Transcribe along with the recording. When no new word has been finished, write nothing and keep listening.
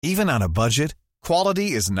Even on a budget,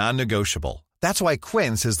 quality is non-negotiable. That's why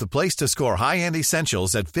Quince is the place to score high-end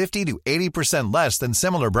essentials at 50 to 80% less than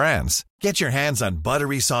similar brands. Get your hands on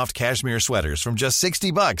buttery soft cashmere sweaters from just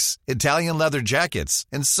 $60, Italian leather jackets,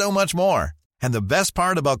 and so much more. And the best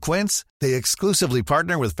part about Quince, they exclusively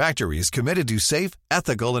partner with factories committed to safe,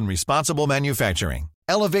 ethical, and responsible manufacturing.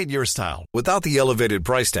 Elevate your style without the elevated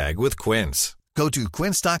price tag with Quince. Go to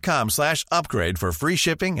quince.com/upgrade for free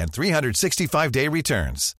shipping and 365-day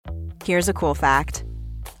returns. Here's a cool fact.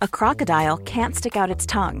 A crocodile can't stick out its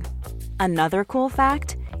tongue. Another cool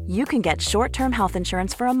fact, you can get short-term health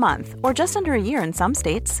insurance for a month or just under a year in some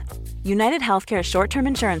states. United Healthcare short-term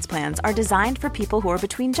insurance plans are designed for people who are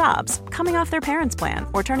between jobs, coming off their parents' plan,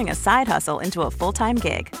 or turning a side hustle into a full-time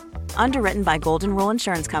gig. Underwritten by Golden Rule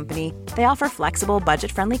Insurance Company, they offer flexible,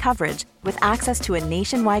 budget-friendly coverage with access to a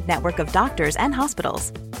nationwide network of doctors and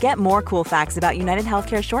hospitals. Get more cool facts about United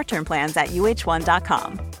Healthcare short-term plans at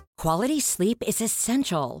uh1.com. Quality sleep is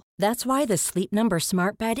essential. That's why the Sleep Number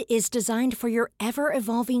Smart Bed is designed for your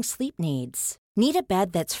ever-evolving sleep needs. Need a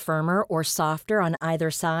bed that's firmer or softer on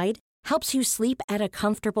either side? Helps you sleep at a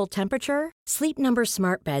comfortable temperature? Sleep Number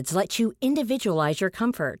Smart Beds let you individualize your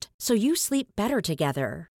comfort, so you sleep better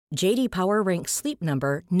together. J.D. Power ranks Sleep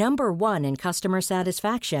Number number 1 in customer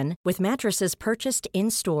satisfaction with mattresses purchased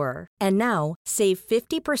in-store. And now, save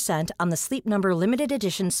 50% on the Sleep Number Limited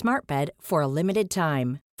Edition Smart Bed for a limited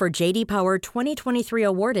time. For J.D. Power 2023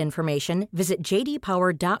 award information, visit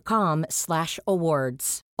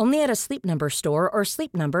jdpower.com/awards. Only at a Sleep Number store or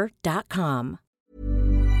sleepnumber.com.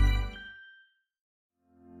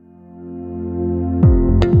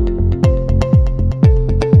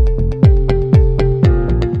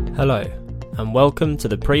 Hello, and welcome to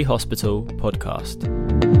the Pre-Hospital podcast.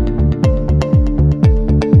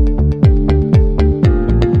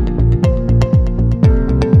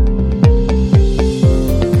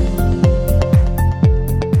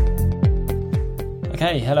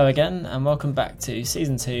 Okay, hello again, and welcome back to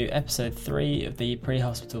Season 2, Episode 3 of the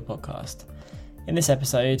Pre-Hospital podcast. In this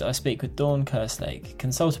episode, I speak with Dawn Kerslake,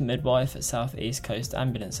 consultant midwife at South East Coast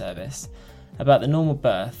Ambulance Service, about the normal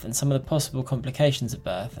birth and some of the possible complications of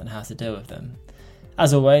birth and how to deal with them.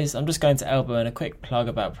 As always, I'm just going to elbow in a quick plug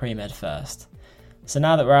about pre-med first. So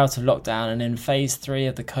now that we're out of lockdown and in Phase 3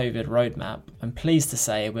 of the COVID roadmap, I'm pleased to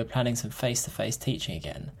say we're planning some face-to-face teaching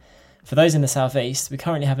again. For those in the South East, we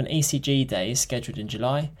currently have an ECG day scheduled in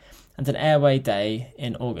July and an airway day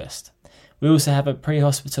in August. We also have a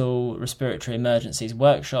pre-hospital respiratory emergencies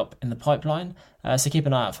workshop in the pipeline, so keep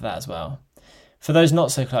an eye out for that as well. For those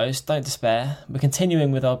not so close, don't despair. We're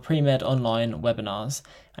continuing with our pre-med online webinars,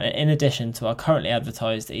 and in addition to our currently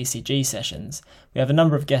advertised ECG sessions, we have a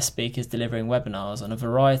number of guest speakers delivering webinars on a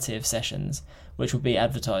variety of sessions, which will be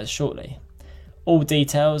advertised shortly. All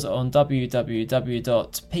details are on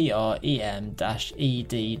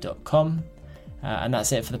www.prem-ed.com, and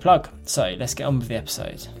that's it for the plug. So let's get on with the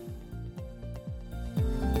episode.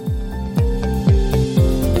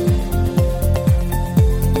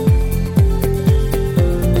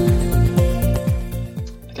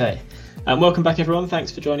 Okay, welcome back everyone.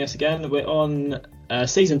 Thanks for joining us again. We're on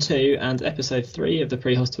Season 2 and Episode 3 of the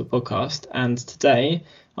Pre-Hospital podcast, and today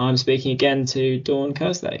I'm speaking again to Dawn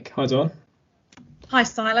Kerslake. Hi Dawn. Hi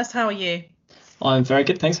Silas, how are you? I'm very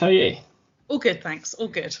good, thanks. How are you? All good, thanks. All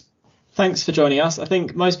good. Thanks for joining us. I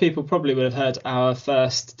think most people probably would have heard our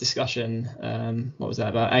first discussion,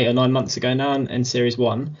 about 8 or 9 months ago now in Series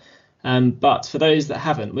 1. But for those that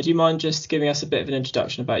haven't, would you mind just giving us a bit of an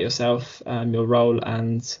introduction about yourself, your role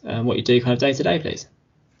and what you do kind of day to day, please?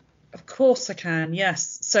 Of course I can,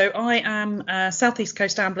 yes. So I am a South East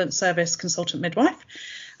Coast Ambulance Service consultant midwife,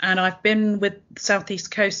 and I've been with South East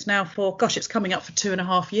Coast now for, it's coming up for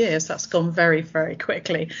 2.5 years. That's gone very, very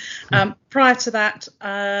quickly. Prior to that,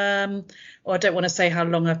 I don't want to say how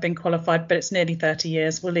long I've been qualified, but it's nearly 30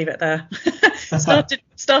 years. We'll leave it there.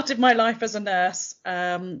 Started my life as a nurse,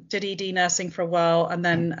 did ED nursing for a while, and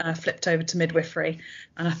then flipped over to midwifery.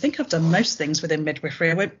 And I think I've done most things within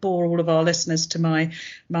midwifery. I won't bore all of our listeners to my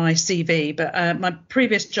CV, but my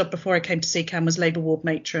previous job before I came to CCAM was labour ward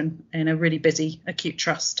matron in a really busy acute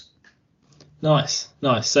trust. Nice.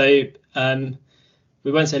 So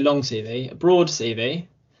we won't say long CV, a broad CV.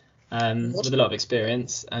 With a lot of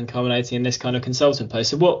experience and culminating in this kind of consultant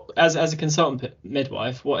post. So what, as a consultant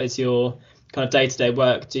midwife, what is your kind of day-to-day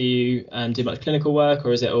work? Do you do much clinical work,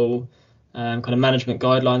 or is it all kind of management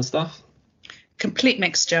guideline stuff? Complete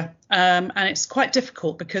mixture. And it's quite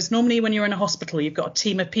difficult because normally when you're in a hospital, you've got a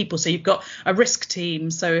team of people. So you've got a risk team.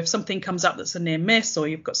 So if something comes up that's a near miss, or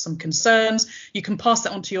you've got some concerns, you can pass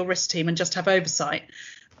it on to your risk team and just have oversight.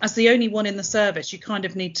 As the only one in the service, you kind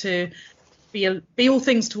of need to be all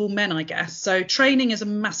things to all men, I guess. So training is a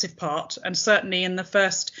massive part, and certainly in the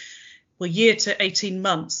first year to 18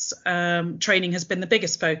 months, training has been the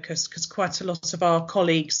biggest focus, because quite a lot of our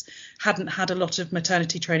colleagues hadn't had a lot of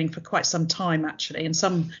maternity training for quite some time, actually,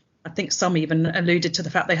 and I think some even alluded to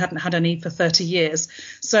the fact they hadn't had any for 30 years.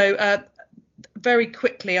 So very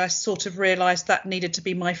quickly I sort of realised that needed to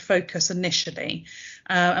be my focus initially.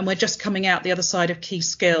 And we're just coming out the other side of key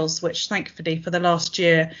skills, which thankfully for the last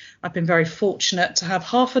year I've been very fortunate to have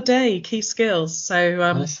half a day key skills. So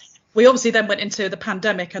nice. We obviously then went into the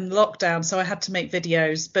pandemic and lockdown, so I had to make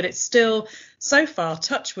videos, but it's still, so far,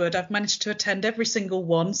 touch wood, I've managed to attend every single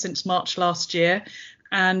one since March last year,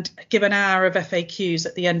 and give an hour of FAQs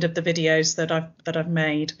at the end of the videos that I've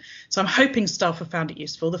made. So I'm hoping staff have found it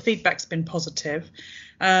useful. The feedback's been positive.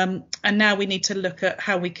 And now we need to look at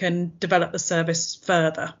how we can develop the service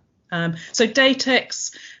further. So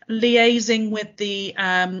Datex, liaising with the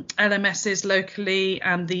LMSs locally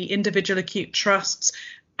and the individual acute trusts,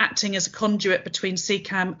 acting as a conduit between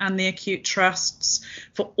CCAM and the acute trusts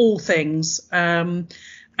for all things, and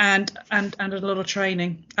a lot of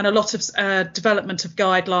training and a lot of development of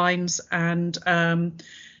guidelines, and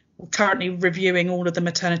we're currently reviewing all of the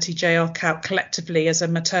maternity JR Calc collectively as a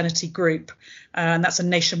maternity group, and that's a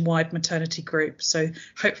nationwide maternity group. So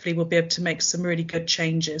hopefully we'll be able to make some really good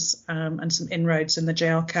changes and some inroads in the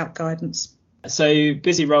JR Calc guidance. So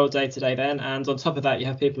busy role day to day then, and on top of that you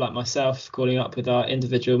have people like myself calling up with our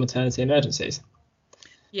individual maternity emergencies.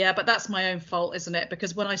 Yeah, but that's my own fault, isn't it?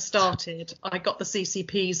 Because when I started, I got the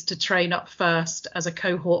CCPs to train up first as a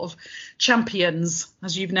cohort of champions,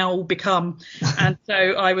 as you've now all become. And so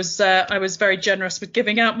I was very generous with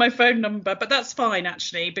giving out my phone number. But that's fine,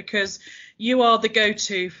 actually, because you are the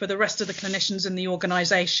go-to for the rest of the clinicians in the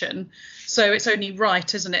organisation. So it's only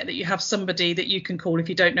right, isn't it, that you have somebody that you can call if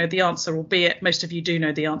you don't know the answer, albeit most of you do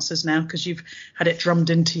know the answers now because you've had it drummed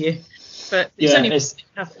into you. But it's only right to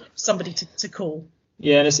have somebody to call.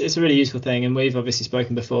 Yeah, and it's a really useful thing, and we've obviously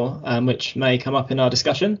spoken before, which may come up in our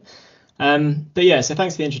discussion. But yeah, so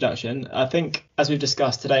thanks for the introduction. I think, as we've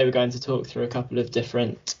discussed today, we're going to talk through a couple of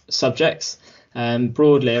different subjects,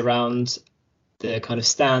 broadly around the kind of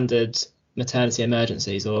standard maternity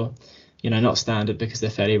emergencies, or, not standard because they're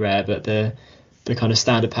fairly rare, but the kind of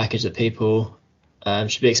standard package that people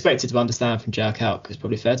should be expected to understand from JR Calc, is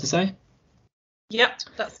probably fair to say. Yep,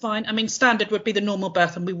 that's fine. I mean, standard would be the normal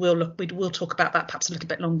birth, and we will talk about that perhaps a little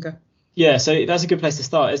bit longer. Yeah, so that's a good place to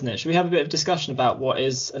start, isn't it? Should we have a bit of discussion about what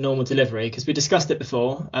is a normal delivery? Because we discussed it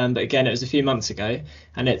before, but again, it was a few months ago,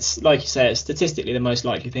 and it's, like you say, it's statistically the most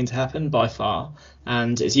likely thing to happen by far,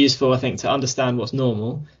 and it's useful, I think, to understand what's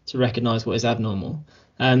normal, to recognise what is abnormal.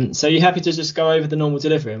 So you're happy to just go over the normal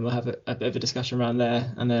delivery, and we'll have a bit of a discussion around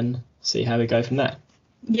there, and then see how we go from there.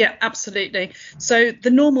 Yeah, absolutely. So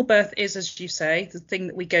the normal birth is, as you say, the thing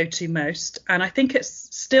that we go to most. And I think it's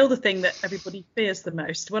still the thing that everybody fears the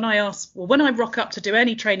most. When I rock up to do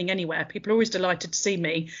any training anywhere, people are always delighted to see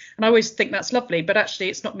me. And I always think that's lovely. But actually,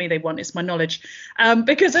 it's not me they want, it's my knowledge.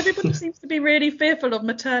 Because everybody seems to be really fearful of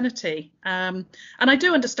maternity. And I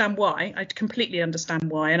do understand why. I completely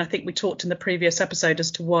understand why. And I think we talked in the previous episode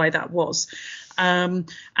as to why that was.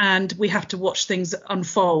 And we have to watch things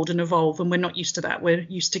unfold and evolve, and we're not used to that. We're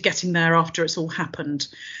used to getting there after it's all happened.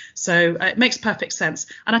 So it makes perfect sense.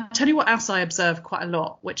 And I tell you what else I observe quite a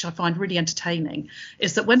lot, which I find really entertaining,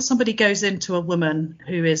 is that when somebody goes into a woman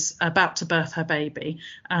who is about to birth her baby,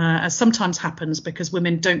 as sometimes happens because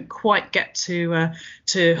women don't quite get to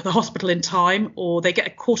the hospital in time, or they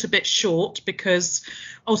get caught a bit short because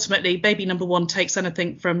ultimately baby number one takes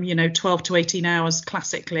anything from 12 to 18 hours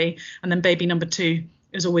classically, and then baby number two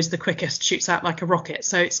is always the quickest, shoots out like a rocket.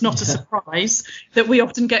 So it's not a surprise that we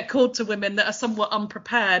often get called to women that are somewhat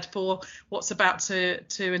unprepared for what's about to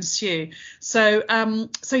ensue. So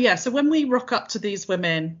when we rock up to these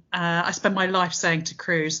women, I spend my life saying to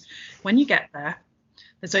crews, when you get there,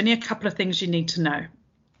 there's only a couple of things you need to know: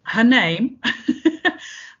 her name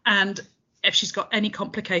and if she's got any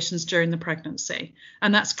complications during the pregnancy.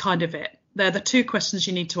 And that's kind of it. They're the two questions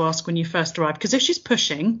you need to ask when you first arrive, because if she's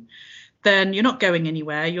pushing, then you're not going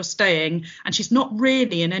anywhere, you're staying, and she's not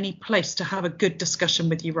really in any place to have a good discussion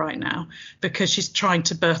with you right now because she's trying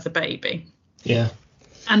to birth a baby. Yeah.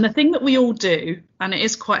 And the thing that we all do, and it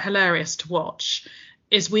is quite hilarious to watch,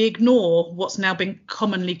 is we ignore what's now been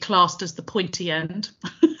commonly classed as the pointy end,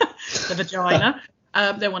 the vagina.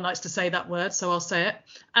 No one likes to say that word, so I'll say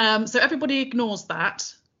it. So everybody ignores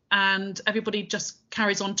that. and everybody just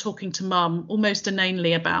carries on talking to mum almost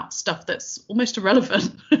inanely about stuff that's almost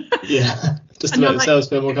irrelevant. Yeah, just to make themselves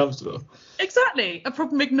feel more comfortable. Exactly. A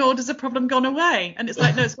problem ignored is a problem gone away. And it's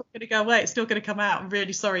like, no, it's not going to go away. It's still going to come out. I'm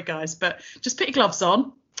really sorry, guys. But just put your gloves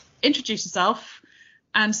on, introduce yourself,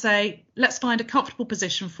 and say, let's find a comfortable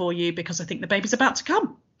position for you because I think the baby's about to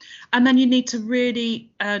come. And then you need to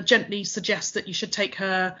really gently suggest that you should take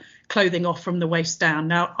her clothing off from the waist down.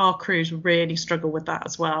 Now, our crews really struggle with that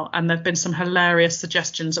as well. And there have been some hilarious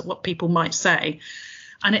suggestions at what people might say.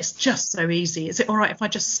 And it's just so easy. Is it all right if I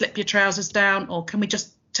just slip your trousers down, or can we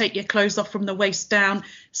just take your clothes off from the waist down?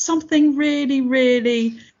 Something really,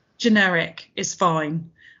 really generic is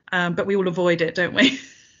fine. But we all avoid it, don't we?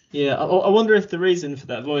 Yeah, I wonder if the reason for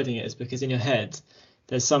that avoiding it is because in your head,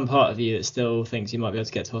 there's some part of you that still thinks you might be able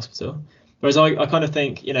to get to hospital. Whereas I kind of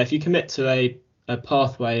think, if you commit to a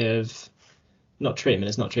pathway of, not treatment,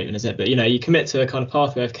 it's not treatment, is it? But, you commit to a kind of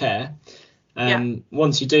pathway of care.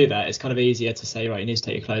 Once you do that, it's kind of easier to say, right, you need to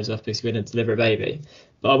take your clothes off because we're going to deliver a baby.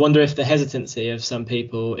 But I wonder if the hesitancy of some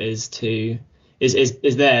people is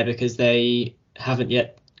there because they haven't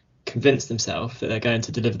yet convinced themselves that they're going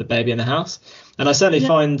to deliver the baby in the house. And I certainly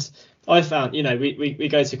I found, we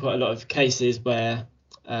go to quite a lot of cases where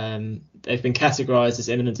they've been categorised as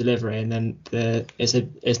imminent delivery, and then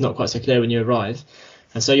it's not quite so clear when you arrive.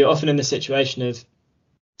 And so you're often in the situation of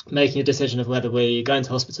making a decision of whether we're going to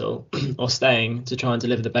hospital or staying to try and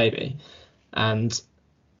deliver the baby. And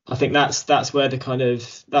I think that's where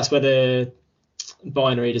the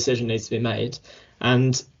binary decision needs to be made.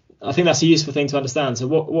 And I think that's a useful thing to understand. So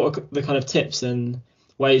what are the kind of tips and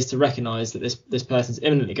ways to recognise that this person's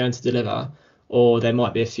imminently going to deliver, or there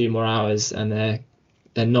might be a few more hours and they're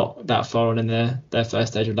not that far on in their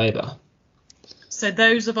first stage of labour? So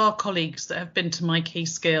those of our colleagues that have been to my key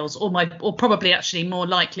skills, or probably actually more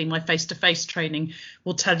likely my face-to-face training,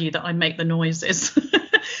 will tell you that I make the noises.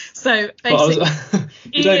 So basically,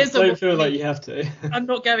 you don't feel like you have to. I'm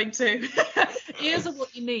not going to. Ears are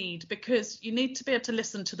what you need, because you need to be able to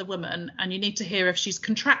listen to the woman, and you need to hear if she's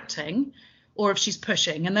contracting or if she's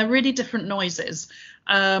pushing, and they're really different noises.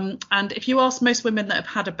 And if you ask most women that have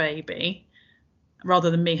had a baby,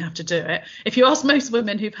 rather than me have to do it, if you ask most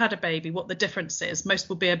women who've had a baby what the difference is, most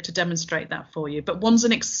will be able to demonstrate that for you. But one's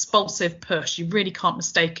an expulsive push, you really can't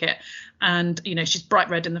mistake it, and she's bright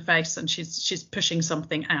red in the face and she's pushing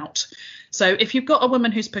something out. So if you've got a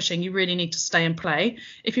woman who's pushing, you really need to stay and play.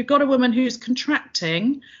 If you've got a woman who's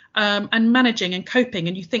contracting and managing and coping,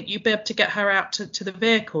 and you think you'll be able to get her out to the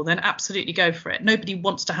vehicle, then absolutely go for it. Nobody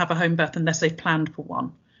wants to have a home birth unless they've planned for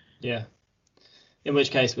one. Yeah, in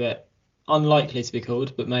which case we're unlikely to be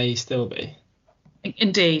called, but may still be.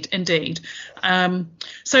 Indeed.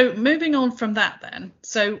 So moving on from that then,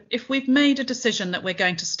 so if we've made a decision that we're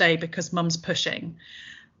going to stay because mum's pushing,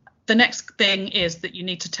 the next thing is that you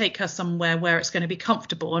need to take her somewhere where it's going to be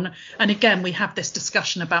comfortable. And again, we have this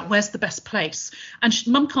discussion about where's the best place. And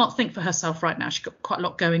mum can't think for herself right now. She's got quite a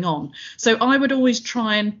lot going on. So I would always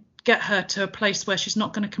try and get her to a place where she's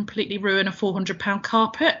not going to completely ruin a £400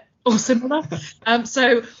 carpet or similar.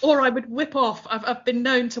 Or I would whip off, I've been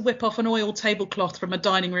known to whip off an oil tablecloth from a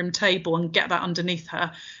dining room table and get that underneath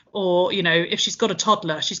her. Or, if she's got a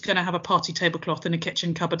toddler, she's going to have a party tablecloth in a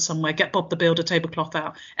kitchen cupboard somewhere. Get Bob the Builder tablecloth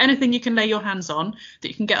out. Anything you can lay your hands on that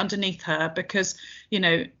you can get underneath her, because,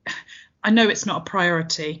 I know it's not a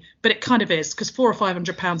priority, but it kind of is, because £400 or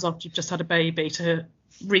 £500 after you've just had a baby to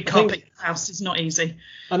recarpet your house is not easy.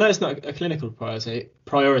 I know it's not a clinical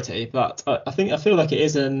priority, but I feel like it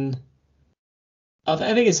is I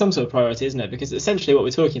think it's some sort of priority, isn't it? Because essentially what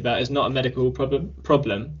we're talking about is not a medical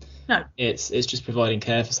problem. No. It's just providing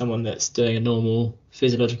care for someone that's doing a normal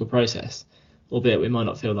physiological process, albeit we might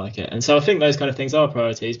not feel like it. And so I think those kind of things are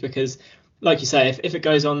priorities, because, like you say, if it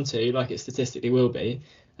goes on to, like it statistically will be,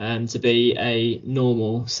 to be a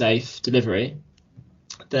normal, safe delivery,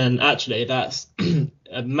 then actually that's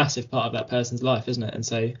a massive part of that person's life, isn't it? And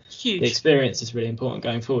so Huge. The experience is really important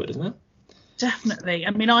going forward, isn't it? Definitely.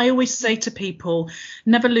 I mean, I always say to people,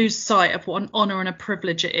 never lose sight of what an honour and a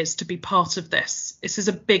privilege it is to be part of this. This is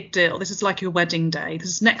a big deal. This is like your wedding day.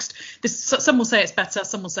 Some will say it's better,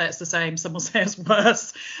 some will say it's the same, some will say it's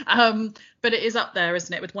worse. But it is up there,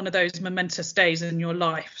 isn't it, with one of those momentous days in your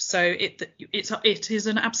life. So it is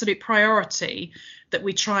an absolute priority that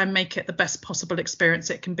we try and make it the best possible experience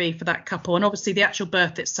it can be for that couple. And obviously the actual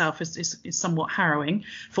birth itself is somewhat harrowing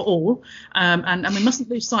for all. And we mustn't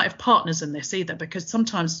lose sight of partners in this either, because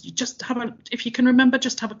sometimes you just if you can remember,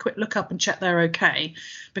 just have a quick look up and check they're okay,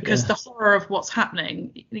 because the horror of what's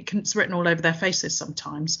happening, it's written all over their faces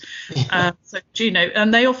sometimes.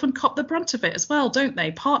 And they often cop the brunt of it as well, don't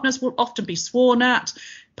they? Partners will often be sworn at,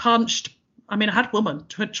 punched. I mean, I had a woman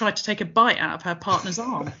who had tried to take a bite out of her partner's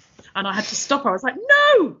arm, and I had to stop her. I was like,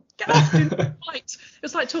 no, get off, do not bite.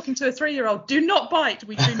 It's like talking to a 3-year-old. Do not bite.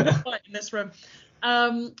 We do not bite in this room.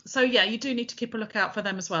 So yeah, you do need to keep a lookout for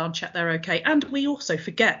them as well and check they're okay. And we also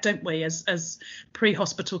forget, don't we, as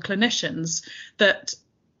pre-hospital clinicians, that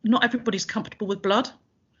not everybody's comfortable with blood.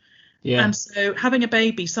 Yeah. And so having a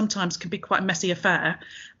baby sometimes can be quite a messy affair.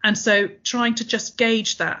 And so trying to just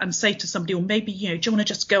gauge that and say to somebody, or maybe, do you want to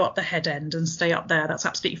just go up the head end and stay up there? That's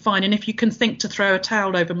absolutely fine. And if you can think to throw a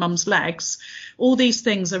towel over mum's legs, all these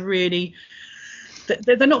things are really,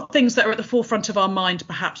 they're not things that are at the forefront of our mind,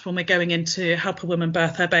 perhaps, when we're going in to help a woman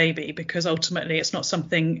birth her baby, because ultimately it's not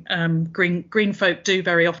something green folk do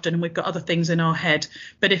very often, and we've got other things in our head.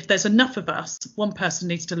 But if there's enough of us, one person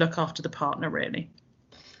needs to look after the partner, really.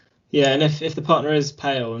 Yeah, and if the partner is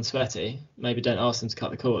pale and sweaty, maybe don't ask them to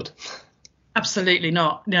cut the cord. Absolutely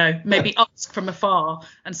not. No, maybe ask from afar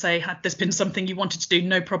and say, had this been something you wanted to do?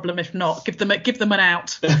 No problem. If not, give them an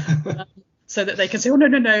out. So that they can say, oh,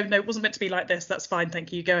 no, it wasn't meant to be like this. That's fine.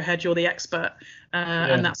 Thank you. Go ahead. You're the expert.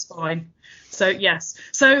 And that's fine. So, yes.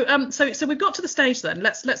 So we've got to the stage then.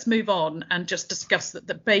 Let's move on and just discuss that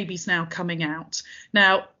the baby's now coming out.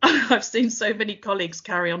 Now, I've seen so many colleagues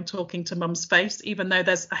carry on talking to mum's face, even though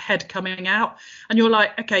there's a head coming out. And you're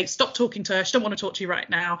like, OK, stop talking to her. She don't want to talk to you right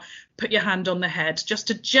now. Put your hand on the head just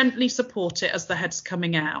to gently support it as the head's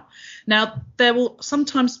coming out. Now,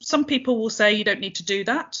 sometimes some people will say you don't need to do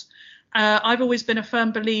that. I've always been a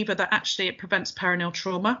firm believer that actually it prevents perineal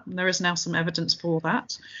trauma, and there is now some evidence for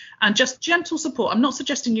that. And just gentle support. I'm not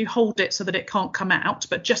suggesting you hold it so that it can't come out,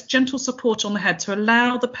 but just gentle support on the head to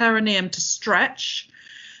allow the perineum to stretch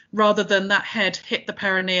rather than that head hit the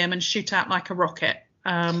perineum and shoot out like a rocket.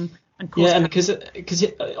 Because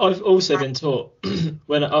I've also been taught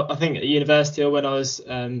when I think at university, or when I was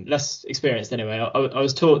less experienced anyway, I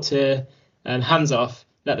was taught to hands off,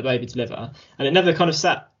 let the baby deliver, and it never kind of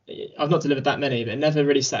sat. I've not delivered that many, but it never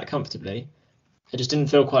really sat comfortably. It just didn't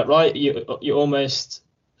feel quite right. You almost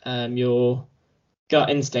your gut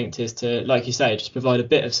instinct is to, like you say, just provide a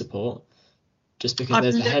bit of support, just because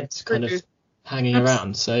there's the head kind of hanging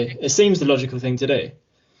around. So it seems the logical thing to do.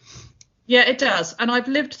 Yeah, it does. And I've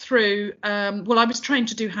lived through, I was trained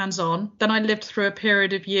to do hands-on. Then I lived through a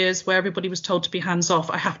period of years where everybody was told to be hands-off.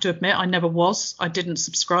 I have to admit, I never was. I didn't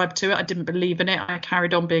subscribe to it. I didn't believe in it. I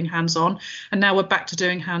carried on being hands-on. And now we're back to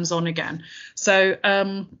doing hands-on again. So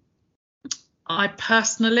I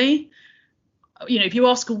personally, if you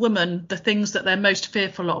ask a woman the things that they're most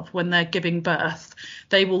fearful of when they're giving birth,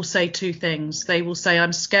 they will say two things. They will say,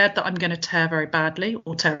 I'm scared that I'm going to tear very badly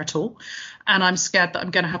or tear at all. And I'm scared that I'm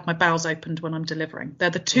going to have my bowels opened when I'm delivering. They're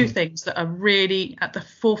the two things that are really at the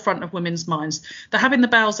forefront of women's minds. The having the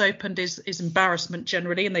bowels opened is embarrassment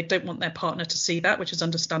generally, and they don't want their partner to see that, which is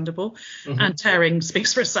understandable. And tearing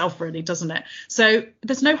speaks for itself, really, doesn't it? So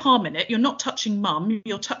there's no harm in it. You're not touching mum.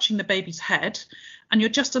 You're touching the baby's head. And you're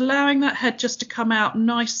just allowing that head just to come out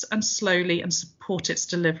nice and slowly and support its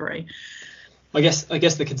delivery. I guess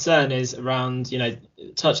the concern is around,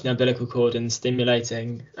 touching the umbilical cord and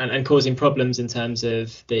stimulating and causing problems in terms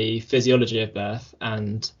of the physiology of birth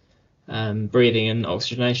and breathing and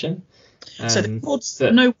oxygenation. So the cord's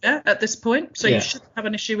nowhere at this point. So you shouldn't have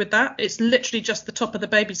an issue with that. It's literally just the top of the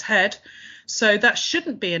baby's head. So that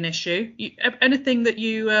shouldn't be an issue. Anything that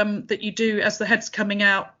you do as the head's coming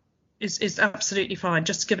out is absolutely fine.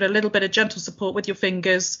 Just give it a little bit of gentle support with your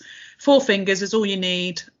fingers. 4 fingers is all you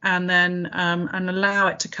need, and then and allow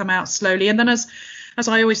it to come out slowly. And then as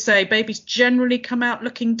I always say, babies generally come out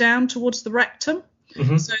looking down towards the rectum.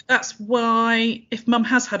 So that's why if mum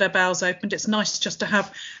has had her bowels opened, it's nice just to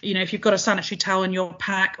have, if you've got a sanitary towel in your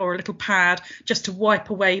pack or a little pad, just to wipe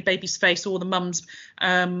away baby's face or the mum's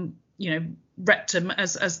rectum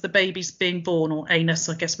as the baby's being born, or anus.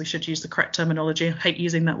 I guess we should use the correct terminology. I hate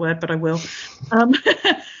using that word, but I will.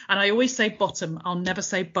 And I always say bottom. I'll never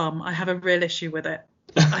say bum. I have a real issue with it.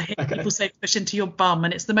 I hear people say push into your bum,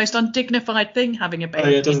 and it's the most undignified thing, having a baby. Oh,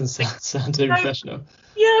 yeah, it doesn't sound too professional.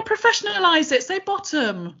 Yeah, professionalise it. Say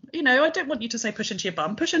bottom. I don't want you to say push into your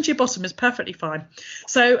bum. Push into your bottom is perfectly fine.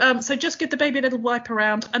 So just give the baby a little wipe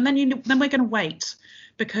around, and then we're going to wait.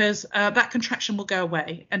 Because that contraction will go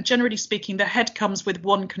away. And generally speaking, the head comes with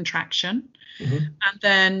one contraction. And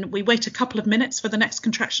then we wait a couple of minutes for the next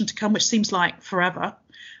contraction to come, which seems like forever.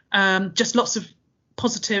 Just lots of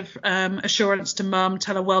positive assurance to mum,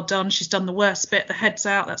 tell her well done, she's done the worst bit, the head's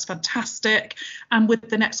out, that's fantastic, and with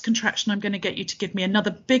the next contraction I'm going to get you to give me another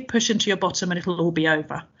big push into your bottom and it'll all be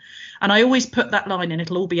over. And I always put that line in,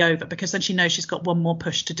 it'll all be over, because then she knows she's got one more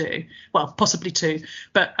push to do. Well, possibly two.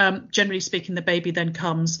 But generally speaking, the baby then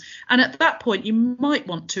comes. And at that point, you might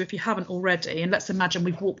want to, if you haven't already, and let's imagine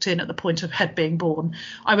we've walked in at the point of head being born,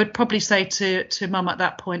 I would probably say to mum at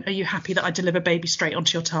that point, are you happy that I deliver baby straight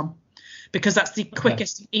onto your tum? Because that's the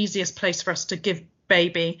quickest, easiest place for us to give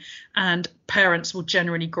baby. And parents will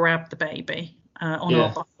generally grab the baby on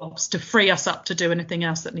our bottoms to free us up to do anything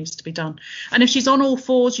else that needs to be done. And if she's on all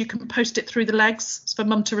fours, you can post it through the legs for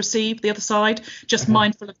mum to receive the other side, just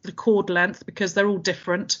mindful of the cord length, because they're all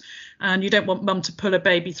different, and you don't want mum to pull a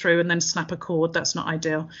baby through and then snap a cord. That's not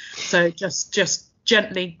ideal. So just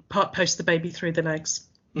gently post the baby through the legs.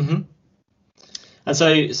 And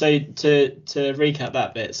so to recap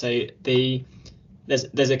that bit, so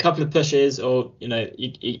there's a couple of pushes, or you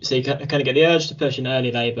kind of get the urge to push in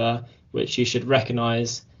early labour, which you should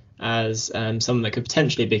recognise as something that could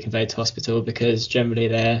potentially be conveyed to hospital, because generally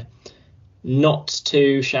they're not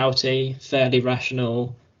too shouty, fairly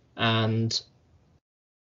rational, and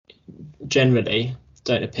generally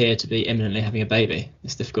don't appear to be imminently having a baby.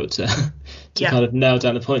 It's difficult to kind of nail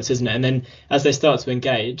down the points, isn't it? And then as they start to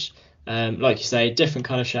engage, like you say, different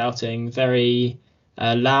kind of shouting, very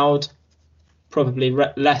loud, probably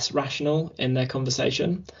less rational in their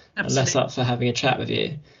conversation, and less up for having a chat with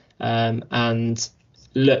you. And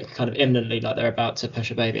look kind of imminently like they're about to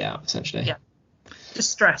push a baby out, essentially. Yeah.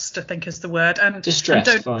 Distressed, I think, is the word. And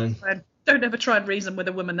distressed, and fine. Don't ever try and reason with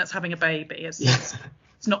a woman that's having a baby. It's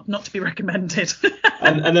not to be recommended.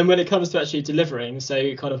 and then when it comes to actually delivering,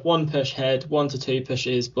 so kind of one push head, 1 to 2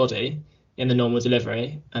 pushes body in the normal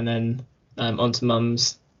delivery, and then onto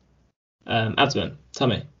mum's abdomen,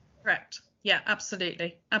 tummy. Correct. Yeah,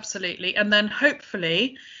 absolutely. And then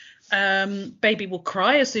hopefully baby will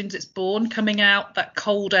cry as soon as it's born, coming out that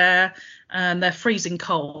cold air, and they're freezing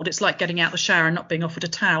cold. It's like getting out the shower and not being offered a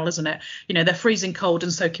towel, isn't it? They're freezing cold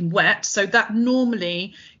and soaking wet, so that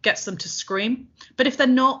normally gets them to scream. But if they're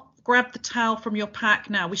not, grab the towel from your pack.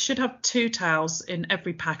 Now, we should have 2 towels in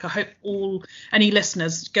every pack. I hope any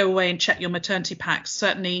listeners go away and check your maternity packs.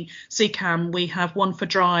 Certainly CCAM, we have one for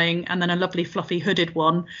drying and then a lovely fluffy hooded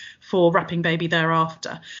one for wrapping baby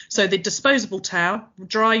thereafter. So the disposable towel,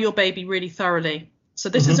 dry your baby really thoroughly. So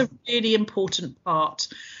this is a really important part.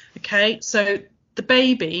 Okay, so the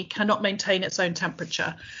baby cannot maintain its own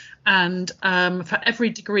temperature. And for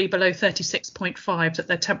every degree below 36.5 that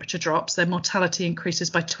their temperature drops, their mortality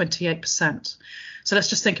increases by 28%. So let's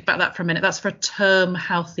just think about that for a minute. That's for a term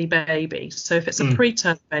healthy baby. So if it's a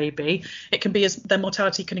preterm baby, it can be their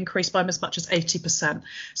mortality can increase by as much as 80%.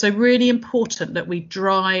 So really important that we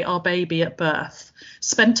dry our baby at birth.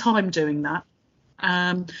 Spend time doing that.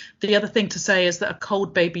 The other thing to say is that a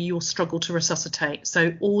cold baby you'll struggle to resuscitate.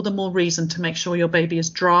 So all the more reason to make sure your baby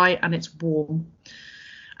is dry and it's warm.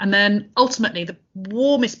 And then ultimately, the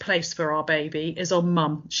warmest place for our baby is on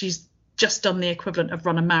mum. She's just done the equivalent of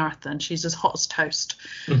run a marathon. She's as hot as toast.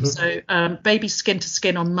 So baby skin to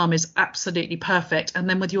skin on mum is absolutely perfect. And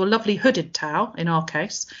then with your lovely hooded towel, in our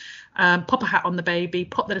case, pop a hat on the baby,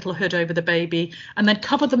 pop the little hood over the baby, and then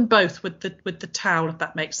cover them both with the towel, if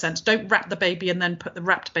that makes sense. Don't wrap the baby and then put the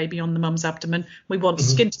wrapped baby on the mum's abdomen. We want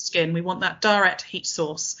skin to skin. We want that direct heat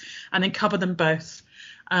source, and then cover them both.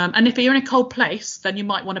 And if you're in a cold place, then you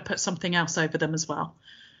might want to put something else over them as well.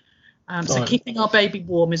 So keeping our baby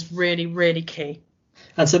warm is really, really key.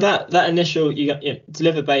 And so that initial,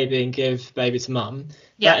 deliver baby and give baby to mum,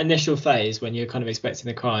 that initial phase when you're kind of expecting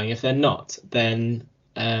the crying, if they're not, then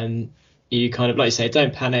you kind of, like you say,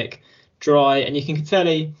 don't panic, dry, and you can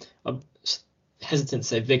fairly, I'm hesitant to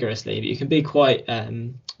say vigorously, but you can be quite,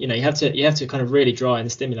 you have to kind of really dry and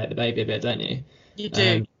stimulate the baby a bit, don't you? You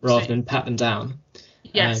do. Rather than pat them down.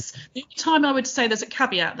 Yes. The only time I would say there's a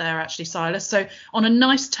caveat there, actually, Silas. So on a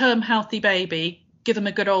nice term healthy baby, give them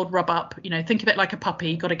a good old rub up. Think of it like a puppy.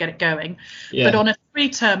 You've got to get it going. Yeah. But on a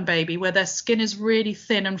preterm baby where their skin is really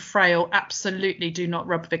thin and frail, absolutely do not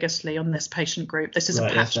rub vigorously on this patient group. This is a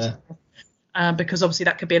patch. Because obviously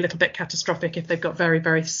that could be a little bit catastrophic if they've got very,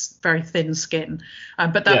 very, very thin skin.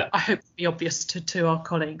 But that I hope will be obvious to our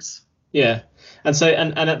colleagues. Yeah. And so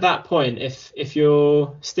and at that point, if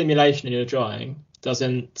your stimulation and your drying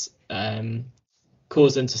doesn't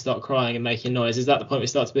cause them to start crying and making noise, is that the point we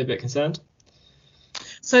start to be a bit concerned?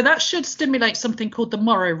 So that should stimulate something called the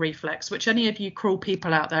Moro reflex, which any of you cruel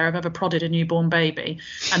people out there have ever prodded a newborn baby,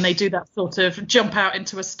 and they do that sort of jump out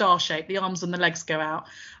into a star shape, the arms and the legs go out.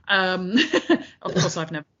 Of course,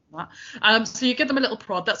 I've never done that. So you give them a little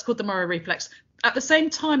prod, that's called the Moro reflex. at the same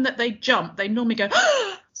time that they jump, they normally go,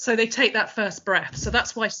 so they take that first breath. So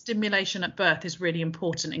that's why stimulation at birth is really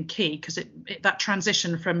important and key, because that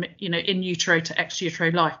transition from, in utero to ex utero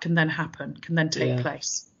life can then take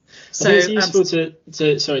place. So it's useful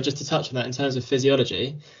just to touch on that in terms of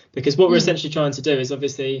physiology, because what we're essentially trying to do is,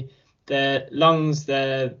 obviously their lungs,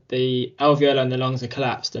 the alveoli and the lungs are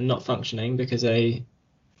collapsed and not functioning because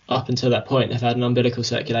up until that point they've had an umbilical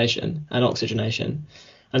circulation and oxygenation.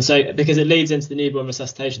 And so, because it leads into the newborn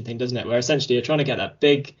resuscitation thing, doesn't it? Where essentially you're trying to get that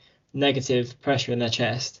big negative pressure in their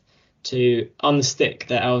chest to unstick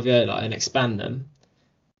their alveoli and expand them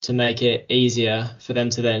to make it easier for them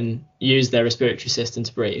to then use their respiratory system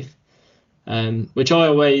to breathe. Which I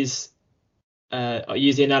always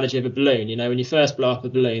use the analogy of a balloon. When you first blow up a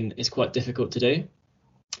balloon, it's quite difficult to do.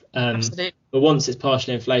 Absolutely. But once it's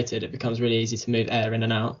partially inflated, it becomes really easy to move air in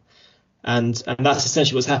and out. And that's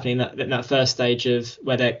essentially what's happening in that first stage of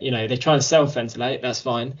where they try and self-ventilate, that's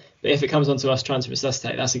fine. But if it comes onto us trying to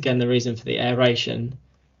resuscitate, that's again the reason for the aeration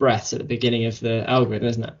breaths at the beginning of the algorithm,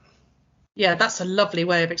 isn't it? Yeah, that's a lovely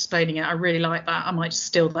way of explaining it. I really like that. I might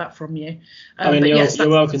steal that from you. You're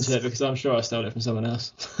welcome to it, because I'm sure I stole it from someone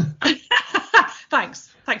else.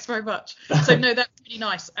 Thanks very much. So no, that's really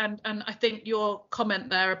nice. And I think your comment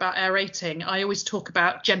there about aerating, I always talk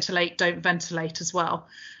about gentilate, don't ventilate as well.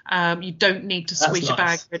 You don't need to squeeze your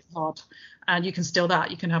bag really hard, and you can steal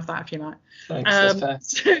that. You can have that if you like.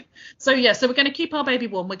 Thanks, so we're going to keep our baby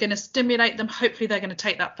warm. We're going to stimulate them. Hopefully they're going to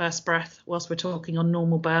take that first breath whilst we're talking on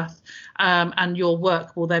normal birth. And your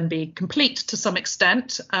work will then be complete to some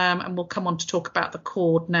extent. And we'll come on to talk about the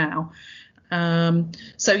cord now.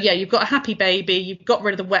 You've got a happy baby, you've got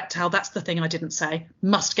rid of the wet towel. That's the thing I didn't say.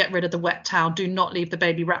 Must get rid of the wet towel. Do not leave the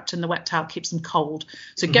baby wrapped in the wet towel. It keeps them cold.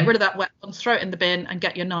 So get rid of that wet one, throw it in the bin, and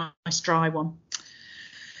get your nice dry one.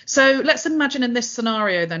 So let's imagine in this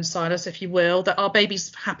scenario then, Silas, if you will, that our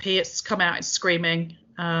baby's happy, it's come out, it's screaming,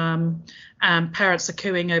 and parents are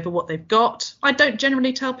cooing over what they've got. I don't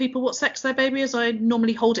generally tell people what sex their baby is. I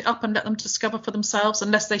normally hold it up and let them discover for themselves,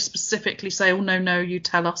 unless they specifically say, oh, no, you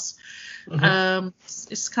tell us.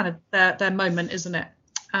 It's kind of their moment, isn't it?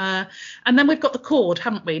 And then we've got the cord,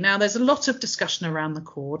 haven't we? Now, there's a lot of discussion around the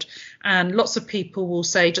cord, and lots of people will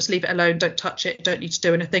say, just leave it alone, don't touch it, don't need to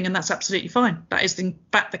do anything. And that's absolutely fine. That is in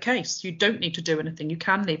fact the case. You don't need to do anything. You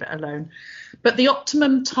can leave it alone. But the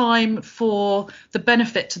optimum time for the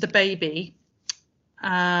benefit to the baby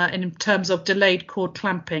in terms of delayed cord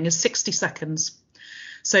clamping is 60 seconds.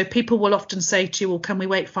 So people will often say to you, well, can we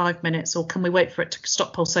wait 5 minutes, or can we wait for it to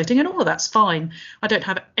stop pulsating? And all of that's fine. I don't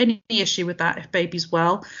have any issue with that if baby's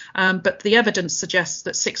well. But the evidence suggests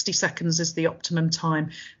that 60 seconds is the optimum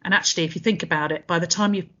time. And actually, if you think about it, by the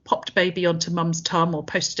time you've popped baby onto mum's tum or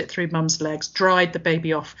posted it through mum's legs, dried the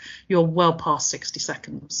baby off, you're well past 60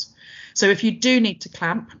 seconds. So if you do need to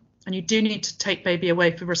clamp, and you do need to take baby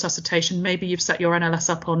away for resuscitation, maybe you've set your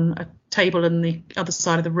NLS up on a table in the other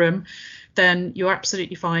side of the room, then you're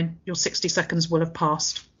absolutely fine. Your 60 seconds will have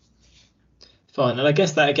passed. Fine. And I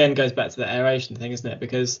guess that again goes back to the aeration thing, isn't it?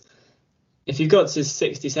 Because if you've got to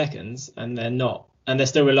 60 seconds and they're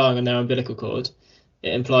still relying on their umbilical cord,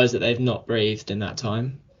 it implies that they've not breathed in that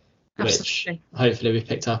time, absolutely. Which hopefully we've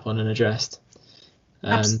picked up on and addressed.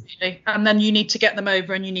 Absolutely. And then you need to get them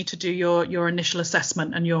over, and you need to do your initial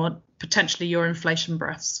assessment and potentially your inflation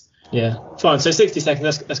breaths. Yeah, fine. So 60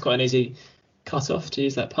 seconds, that's quite an easy cut off, to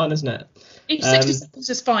use that pun, isn't it? 60 seconds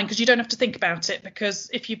is fine, because you don't have to think about it, because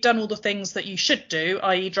if you've done all the things that you should do,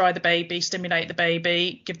 i.e. dry the baby, stimulate the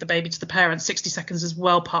baby, give the baby to the parents, 60 seconds is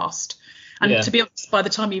well past. And to be honest, by the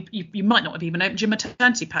time you might not have even opened your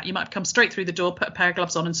maternity pack, you might have come straight through the door, put a pair of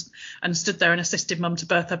gloves on and stood there and assisted mum to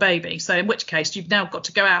birth her baby. So in which case you've now got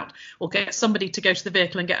to go out or get somebody to go to the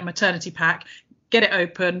vehicle and get a maternity pack, get it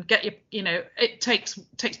open, it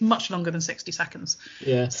takes much longer than 60 seconds.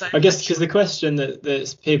 Yeah, so, I guess because the question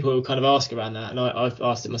that people kind of ask around that, and I've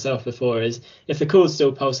asked it myself before, is if the cord's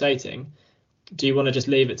still pulsating, do you want to just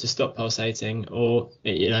leave it to stop pulsating? Or,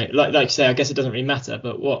 like you say, I guess it doesn't really matter,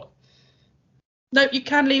 but what? No, you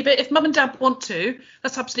can leave it. If mum and dad want to,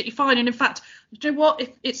 that's absolutely fine. And in fact, you know what? If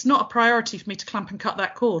it's not a priority for me to clamp and cut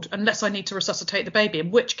that cord unless I need to resuscitate the baby,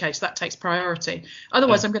 in which case that takes priority.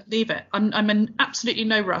 Otherwise, I'm going to leave it. I'm in absolutely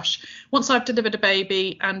no rush. Once I've delivered a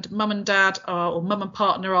baby and mum and dad or mum and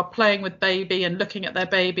partner are playing with baby and looking at their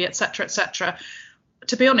baby, etc.,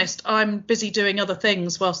 to be honest, I'm busy doing other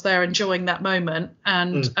things whilst they're enjoying that moment.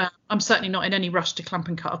 And I'm certainly not in any rush to clamp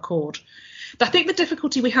and cut a cord. I think the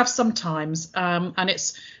difficulty we have sometimes, and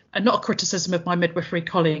it's not a criticism of my midwifery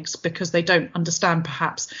colleagues because they don't understand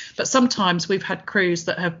perhaps, but sometimes we've had crews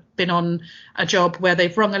that have been on a job where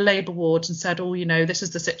they've rung a labour ward and said, oh, this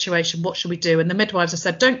is the situation, what should we do? And the midwives have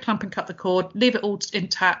said, don't clamp and cut the cord, leave it all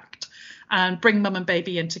intact and bring mum and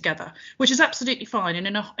baby in together, which is absolutely fine. And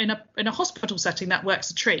in a hospital setting, that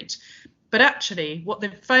works a treat. But actually, what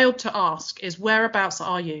they've failed to ask is, whereabouts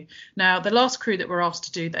are you? Now, the last crew that were asked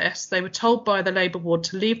to do this, they were told by the labour ward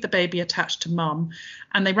to leave the baby attached to mum.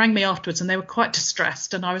 And they rang me afterwards and they were quite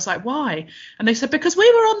distressed. And I was like, why? And they said, because we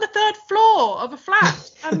were on the 3rd floor of a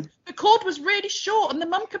flat and the cord was really short and the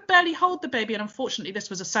mum could barely hold the baby. And unfortunately, this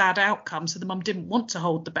was a sad outcome. So the mum didn't want to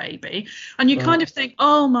hold the baby. And you kind of think,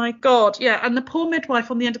 oh, my God. Yeah. And the poor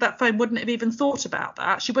midwife on the end of that phone wouldn't have even thought about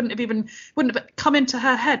that. She wouldn't have come into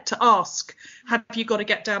her head to ask, have you got to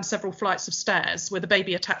get down several flights of stairs with a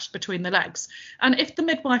baby attached between the legs? And if the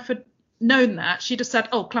midwife had known that, she'd have said,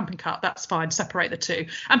 oh, clamp and cut, that's fine, separate the two.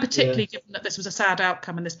 And particularly given that this was a sad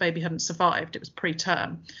outcome and this baby hadn't survived, it was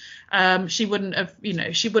preterm, she wouldn't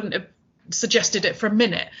have suggested it for a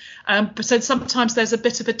minute. But so sometimes there's a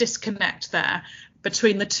bit of a disconnect there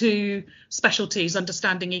between the two specialties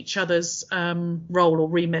understanding each other's role or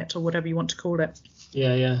remit or whatever you want to call it.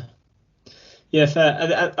 Yeah,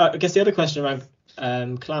 fair. I guess the other question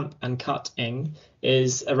around clamp and cutting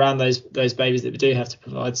is around those babies that we do have to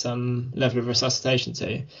provide some level of resuscitation to.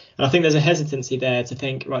 And I think there's a hesitancy there to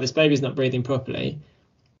think, right, this baby's not breathing properly,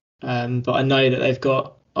 but I know that they've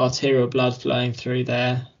got arterial blood flowing through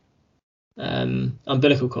their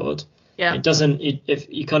umbilical cord. Yeah. It doesn't, if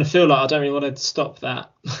you kind of feel like I don't really want to stop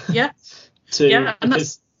that. Yeah.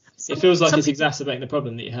 Because it feels like it's exacerbating the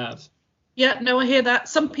problem that you have. Yeah, no, I hear that.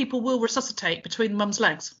 Some people will resuscitate between mum's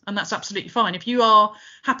legs, and that's absolutely fine. If you are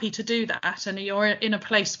happy to do that and you're in a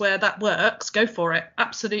place where that works, go for it.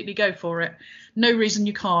 Absolutely go for it. No reason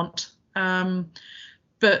you can't.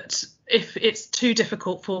 But if it's too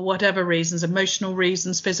difficult for whatever reasons, emotional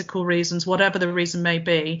reasons, physical reasons, whatever the reason may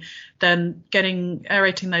be, then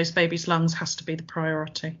aerating those babies' lungs has to be the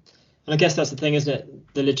priority. And I guess that's the thing, isn't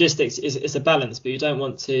it? The logistics is a balance, but you don't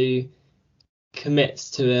want to commit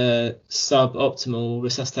to a suboptimal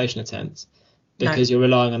resuscitation attempt because you're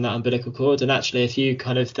relying on that umbilical cord. And actually, if you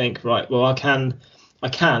kind of think, right, well, I can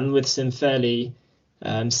with some fairly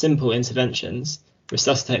simple interventions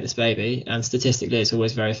resuscitate this baby, and statistically it's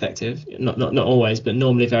always very effective, not always, but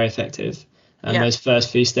normally very effective. And those first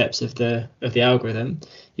few steps of the algorithm,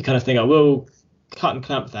 you kind of think, I will cut and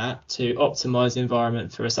clamp that to optimize the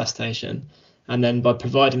environment for resuscitation, and then by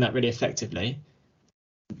providing that really effectively,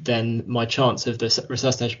 then my chance of the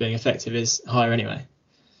resuscitation being effective is higher anyway.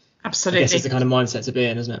 Absolutely. I guess it's the kind of mindset to be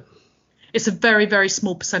in, isn't it? It's a very, very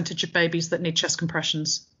small percentage of babies that need chest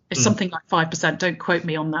compressions. It's something like 5%. Don't quote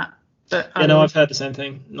me on that. But I've heard the same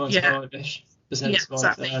thing. 95-ish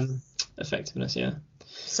percent effectiveness. Yeah.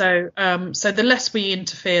 So the less we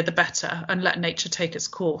interfere, the better, and let nature take its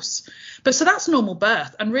course. But so that's normal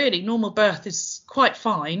birth, and really normal birth is quite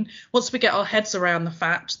fine once we get our heads around the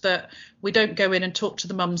fact that we don't go in and talk to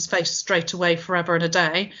the mum's face straight away forever and a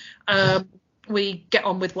day. We get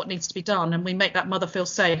on with what needs to be done, and we make that mother feel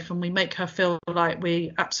safe, and we make her feel like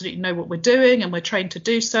we absolutely know what we're doing and we're trained to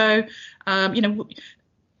do so.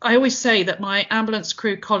 I always say that my ambulance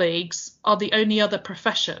crew colleagues are the only other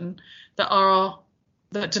profession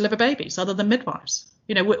that deliver babies other than midwives.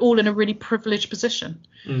 We're all in a really privileged position.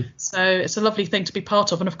 So it's a lovely thing to be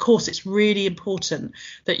part of. And of course, it's really important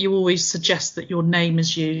that you always suggest that your name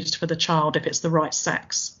is used for the child if it's the right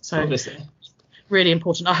sex. So obviously, really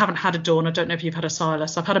important. I haven't had a Dawn. I don't know if you've had a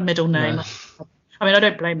Silas. I've had a middle name. No. I mean, I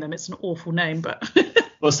don't blame them. It's an awful name, but.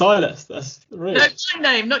 Well, Silas, that's really. No, my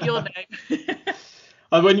name, not your name.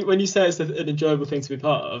 When you say it's an enjoyable thing to be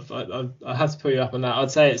part of, I have to pull you up on that.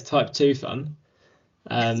 I'd say it's type 2 fun.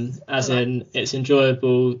 As in it's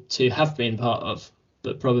enjoyable to have been part of,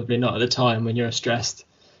 but probably not at the time when you're a stressed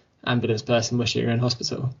ambulance person wishing you're in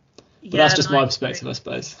hospital. But that's just my perspective, I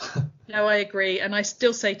suppose. No, I agree. And I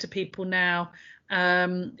still say to people now,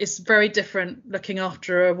 it's very different looking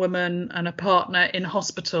after a woman and a partner in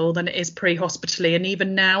hospital than it is pre-hospitally. And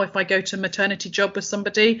even now, if I go to a maternity job with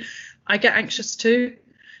somebody, I get anxious too,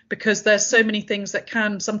 because there's so many things that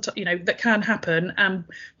can happen, and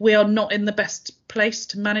we are not in the best place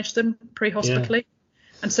to manage them pre-hospitally.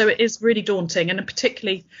 Yeah. And so it is really daunting. And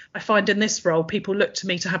particularly, I find in this role, people look to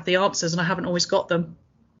me to have the answers, and I haven't always got them.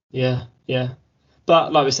 Yeah.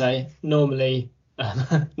 But like we say, normally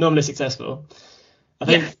successful. I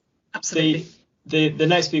think absolutely. The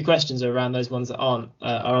next few questions are around those ones that are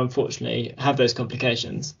unfortunately have those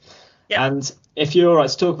complications. Yeah. And if you're all right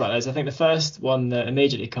to talk about those, I think the first one that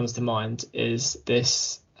immediately comes to mind is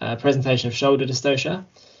this presentation of shoulder dystocia.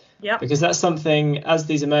 Yeah. Because that's something, as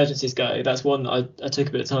these emergencies go, that's one that I took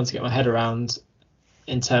a bit of time to get my head around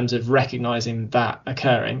in terms of recognising that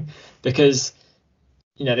occurring. Because,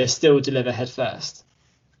 you know, they still deliver head first.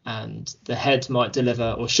 And the head might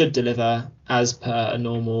deliver or should deliver as per a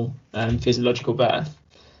normal physiological birth.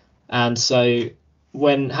 And so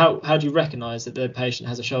how do you recognise that the patient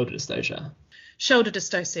has a shoulder dystocia? Shoulder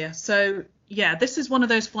dystocia. So yeah, this is one of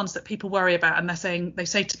those ones that people worry about, and they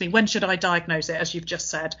say to me, when should I diagnose it, as you've just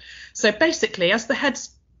said? So basically, as the head's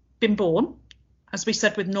been born, as we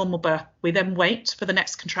said with normal birth, we then wait for the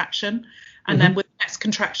next contraction, and then with the next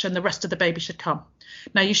contraction, the rest of the baby should come.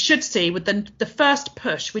 Now, you should see with the first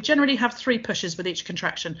push, we generally have 3 pushes with each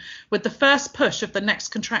contraction. With the first push of the next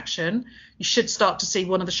contraction, you should start to see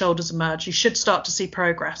one of the shoulders emerge. You should start to see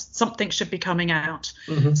progress. Something should be coming out.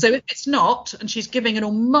 So if it's not, and she's giving an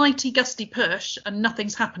almighty gusty push and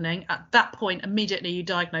nothing's happening, at that point, immediately you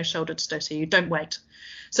diagnose shoulder dystocia. You don't wait.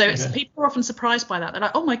 So people are often surprised by that. They're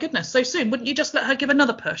like, oh my goodness, so soon. Wouldn't you just let her give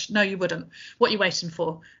another push? No, you wouldn't. What are you waiting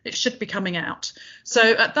for? It should be coming out. So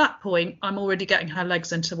at that point, I'm already getting her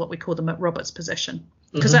legs into what we call the McRoberts position.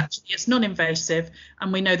 Because actually it's non-invasive,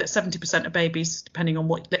 and we know that 70% of babies, depending on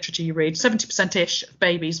what literature you read, 70%-ish of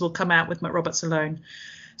babies will come out with McRoberts alone.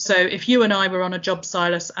 So if you and I were on a job,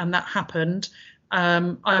 Silas, and that happened,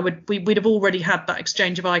 we'd have already had that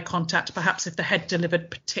exchange of eye contact. Perhaps if the head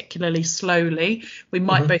delivered particularly slowly, we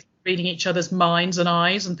might both be reading each other's minds and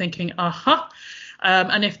eyes and thinking,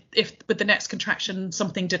 and if with the next contraction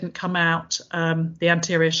something didn't come out, the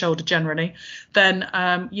anterior shoulder generally, then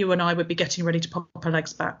you and I would be getting ready to pop our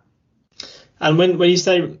legs back. And when you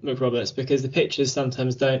say McRoberts, because the pictures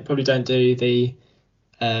sometimes probably don't do the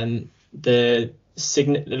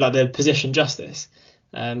position justice.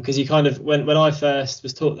 Because you kind of, when I first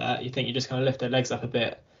was taught that, you think you just kind of lift their legs up a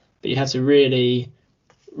bit, but you have to really,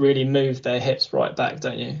 really move their hips right back,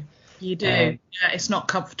 don't you? You do. Yeah, it's not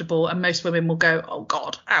comfortable, and most women will go, oh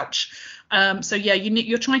God, ouch. So yeah,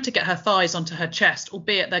 you're trying to get her thighs onto her chest,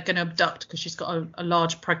 albeit they're going to abduct because she's got a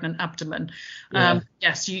large pregnant abdomen.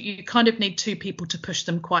 Yes, you kind of need 2 people to push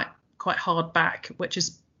them quite hard back, which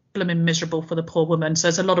is blooming miserable for the poor woman. So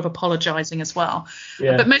there's a lot of apologising as well.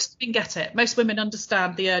 But most women get it. Most women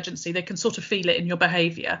understand the urgency. They can sort of feel it in your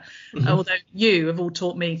behaviour. Although you have all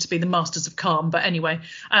taught me to be the masters of calm. But anyway,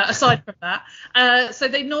 aside from that, so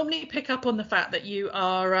they normally pick up on the fact that you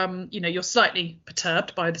are, you're slightly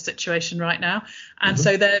perturbed by the situation right now. And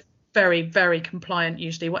so they're very, very compliant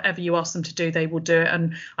usually. Whatever you ask them to do, they will do it.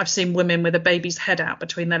 And I've seen women with a baby's head out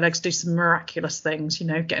between their legs do some miraculous things,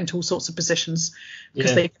 get into all sorts of positions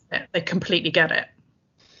because they completely get it.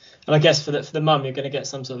 And I guess for the mum, you're going to get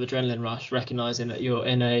some sort of adrenaline rush, recognising that you're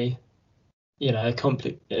in a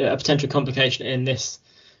potential complication in this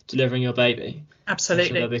delivering your baby.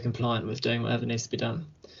 Absolutely. I'm sure they'll be compliant with doing whatever needs to be done.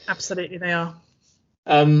 Absolutely, they are.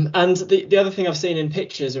 And the other thing I've seen in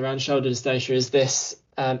pictures around shoulder dystocia is this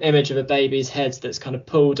image of a baby's head that's kind of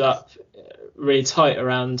pulled up really tight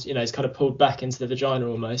around, it's kind of pulled back into the vagina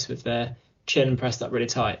almost with their chin pressed up really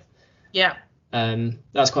tight. Yeah.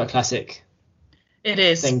 That's quite a classic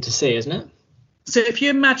thing to see, isn't it? So if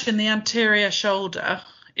you imagine the anterior shoulder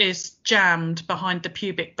is jammed behind the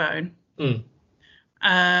pubic bone,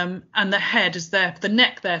 and the head is there, the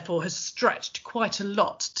neck therefore has stretched quite a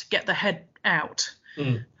lot to get the head out.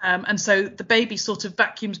 And so the baby sort of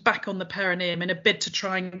vacuums back on the perineum in a bid to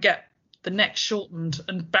try and get the neck shortened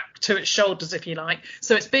and back to its shoulders, if you like.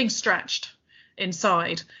 So it's being stretched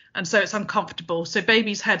inside, and so it's uncomfortable. So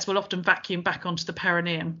babies' heads will often vacuum back onto the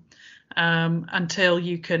perineum until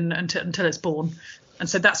it's born. And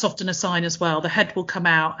so that's often a sign as well. The head will come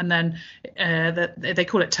out, and then they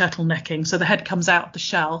call it turtlenecking. So the head comes out of the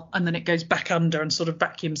shell, and then it goes back under and sort of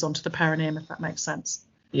vacuums onto the perineum, if that makes sense.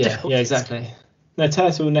 Yeah, exactly. No,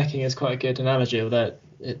 turtlenecking is quite a good analogy, although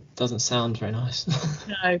it doesn't sound very nice.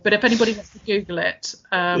 No, but if anybody wants to Google it,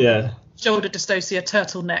 shoulder dystocia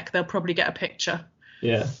turtleneck, they'll probably get a picture.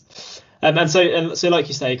 Yeah. And so like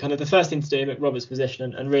you say, kind of the first thing to do, McRoberts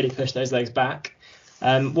position, and really push those legs back.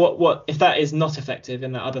 What if that is not effective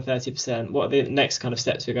in that other 30%? What are the next kind of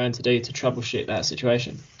steps we're going to do to troubleshoot that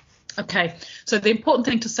situation? Okay, so the important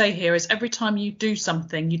thing to say here is every time you do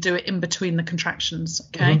something, you do it in between the contractions.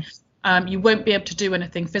 Okay. You won't be able to do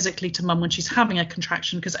anything physically to mum when she's having a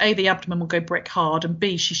contraction because A, the abdomen will go brick hard, and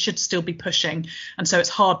B, she should still be pushing, and so it's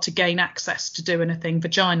hard to gain access to do anything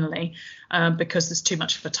vaginally. because there's too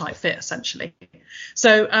much of a tight fit, essentially.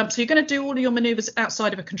 So you're going to do all of your manoeuvres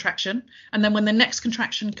outside of a contraction, and then when the next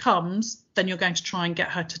contraction comes, then you're going to try and get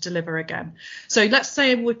her to deliver again. So let's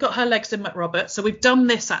say we've got her legs in McRobert. So we've done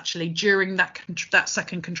this actually during that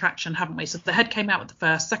second contraction, haven't we? So the head came out with the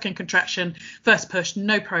first, second contraction, first push,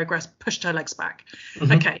 no progress, pushed her legs back.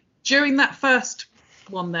 Mm-hmm. Okay, during that first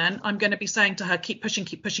one, then I'm going to be saying to her, keep pushing,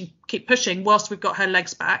 keep pushing, keep pushing, whilst we've got her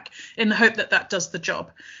legs back, in the hope that does the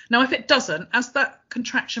job. Now, if it doesn't, as that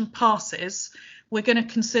contraction passes, we're going to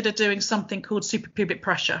consider doing something called suprapubic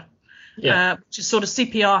pressure. Which is sort of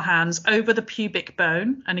CPR hands over the pubic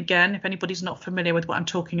bone. And again, if anybody's not familiar with what I'm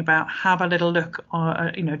talking about, have a little look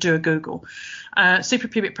or, do a Google.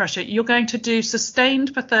 Suprapubic pressure, you're going to do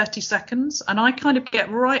sustained for 30 seconds. And I kind of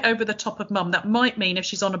get right over the top of mum. That might mean if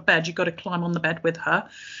she's on a bed, you've got to climb on the bed with her.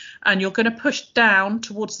 And you're going to push down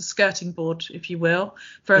towards the skirting board, if you will,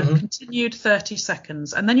 for a continued 30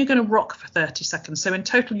 seconds. And then you're going to rock for 30 seconds. So in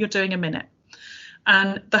total, you're doing a minute.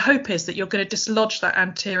 And the hope is that you're going to dislodge that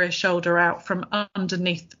anterior shoulder out from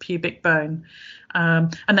underneath the pubic bone.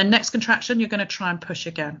 And then next contraction, you're going to try and push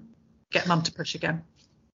again, get mum to push again.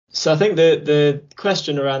 So I think the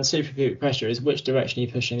question around suprapubic pressure is which direction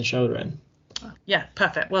you're pushing the shoulder in. Yeah,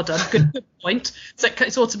 perfect. Well done. Good point. So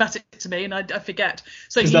it's automatic to me and I forget.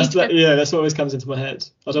 So that's what always comes into my head.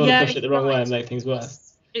 I don't want to push it the wrong way and make things worse.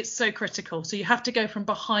 It's so critical. So you have to go from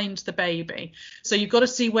behind the baby. So you've got to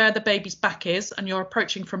see where the baby's back is, and you're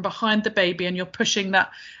approaching from behind the baby and you're pushing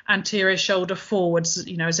that anterior shoulder forwards,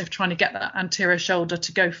 as if trying to get that anterior shoulder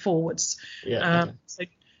to go forwards. Okay.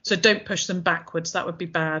 So don't push them backwards. That would be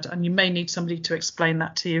bad. And you may need somebody to explain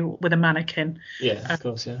that to you with a mannequin. Yeah, of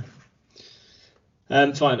course.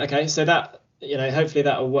 Yeah. Fine. Okay. So that, hopefully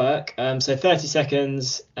that will work. So 30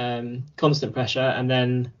 seconds, constant pressure, and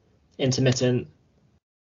then intermittent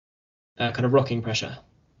kind of rocking pressure.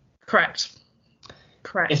 Correct.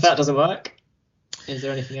 If that doesn't work, is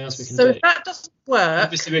there anything else we can do? So if that doesn't work,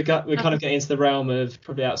 obviously we're kind of getting into the realm of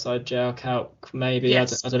probably outside jail calc, maybe.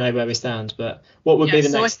 Yes. I don't know where we stand, but what would be the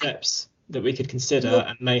next steps that we could consider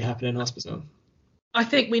and may happen in hospital? I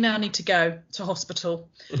think we now need to go to hospital.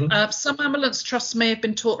 Mm-hmm. Some ambulance trusts may have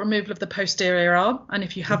been taught removal of the posterior arm, and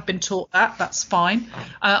if you have been taught that, that's fine.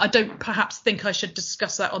 I don't perhaps think I should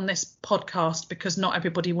discuss that on this podcast because not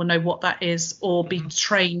everybody will know what that is or be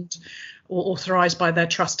trained or authorised by their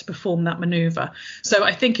trust to perform that manoeuvre. So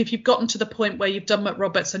I think if you've gotten to the point where you've done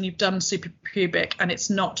McRoberts and you've done suprapubic and it's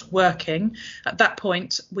not working, at that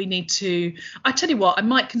point we need to, I tell you what, I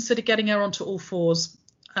might consider getting her onto all fours.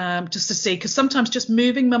 Just to see, because sometimes just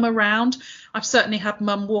moving mum around, I've certainly had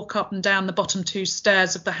mum walk up and down the bottom two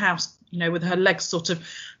stairs of the house, with her legs sort of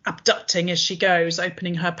abducting as she goes,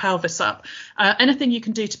 opening her pelvis up. Anything you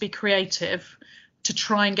can do to be creative to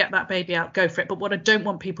try and get that baby out, go for it. But what I don't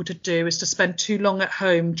want people to do is to spend too long at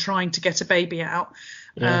home trying to get a baby out.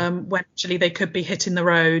 When actually they could be hitting the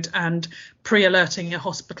road and pre-alerting a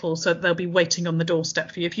hospital, so they'll be waiting on the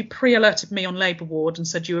doorstep for you. If you pre-alerted me on labour ward and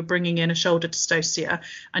said you were bringing in a shoulder dystocia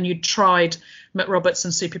and you'd tried McRoberts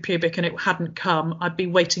and suprapubic and it hadn't come, I'd be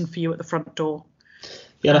waiting for you at the front door.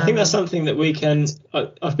 Yeah, and I think that's something that we can.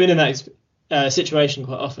 I've been in that situation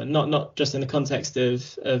quite often, not just in the context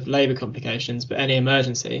of labour complications, but any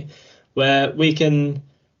emergency, where we can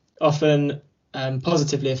often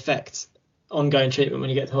positively affect ongoing treatment when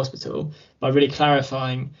you get to hospital by really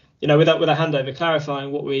clarifying, with a handover,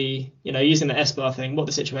 clarifying what we, using the S-bar thing, what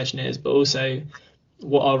the situation is, but also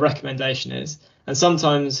what our recommendation is. And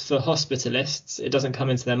sometimes for hospitalists, it doesn't come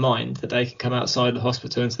into their mind that they can come outside the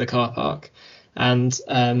hospital into the car park. And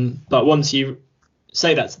but once you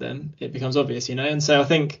say that to them, it becomes obvious, And so I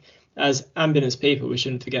think as ambulance people, we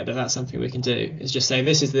shouldn't forget that that's something we can do, is just say,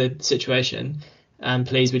 this is the situation, and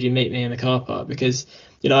please would you meet me in the car park? Because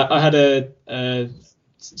I had a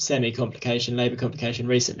semi-complication, labour complication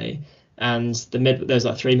recently, and there's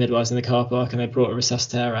like 3 midwives in the car park, and they brought a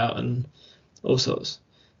resuscitator out and all sorts.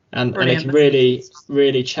 And it can really,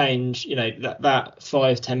 really change, that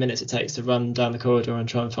 5-10 minutes it takes to run down the corridor and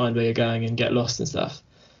try and find where you're going and get lost and stuff.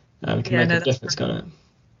 It can make a difference, can't it?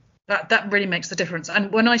 That really makes a difference.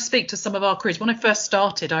 And when I speak to some of our crews, when I first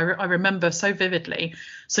started, I remember so vividly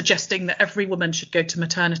suggesting that every woman should go to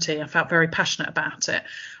maternity. I felt very passionate about it.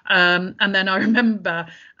 And then I remember,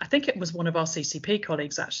 I think it was one of our CCP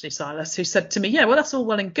colleagues, actually, Silas, who said to me, yeah, well, that's all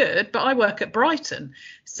well and good, but I work at Brighton.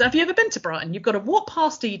 So have you ever been to Brighton? You've got to walk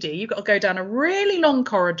past ED, you've got to go down a really long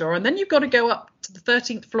corridor, and then you've got to go up to the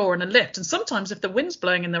 13th floor in a lift. And sometimes if the wind's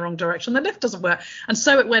blowing in the wrong direction, the lift doesn't work. And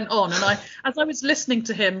so it went on. And as I was listening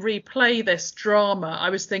to him replay this drama, I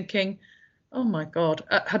was thinking, oh my God,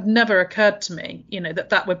 it had never occurred to me,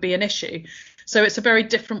 that would be an issue. So it's a very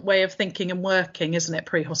different way of thinking and working, isn't it,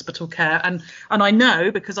 pre-hospital care? And I know,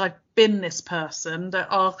 because I've been this person, that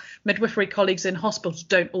our midwifery colleagues in hospitals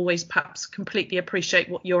don't always perhaps completely appreciate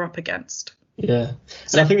what you're up against. Yeah.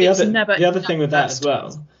 So and I think the other it's thing with that first. as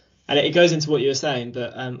well, and it goes into what you were saying,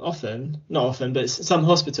 but not often, but some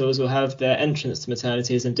hospitals will have their entrance to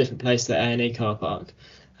maternities in different places at A&E car park.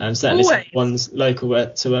 Certainly some ones local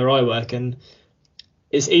to where I work, and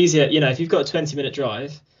it's easier, if you've got a 20-minute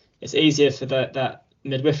drive, it's easier for that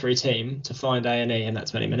midwifery team to find A&E in that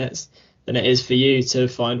 20 minutes than it is for you to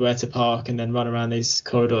find where to park and then run around these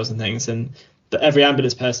corridors and things. And every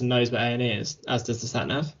ambulance person knows what A&E is, as does the sat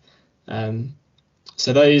nav.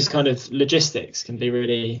 So those kind of logistics can be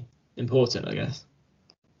really important, I guess.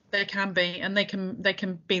 They can be, and they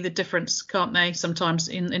can be the difference, can't they, sometimes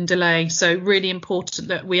in delay. So really important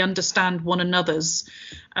that we understand one another's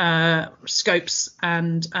scopes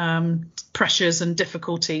and pressures and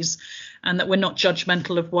difficulties, and that we're not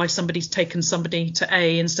judgmental of why somebody's taken somebody to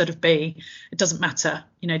A instead of B. It doesn't matter.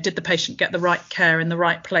 Did the patient get the right care in the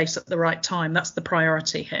right place at the right time? That's the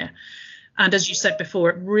priority here. And as you said before,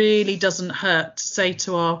 it really doesn't hurt to say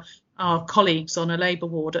to our colleagues on a labour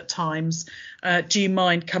ward at times, do you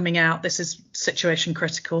mind coming out? This is situation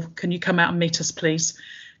critical. Can you come out and meet us, please?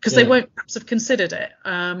 Because they won't perhaps have considered it.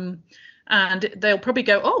 And they'll probably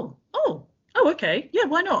go, oh, okay. Yeah,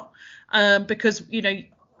 why not? Because,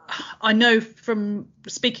 I know from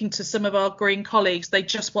speaking to some of our green colleagues, they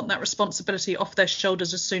just want that responsibility off their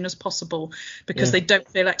shoulders as soon as possible because they don't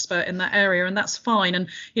feel expert in that area, and that's fine. And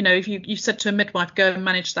if you said to a midwife, go and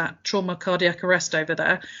manage that trauma cardiac arrest over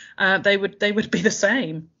there, they would be the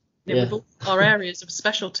same. With all our areas of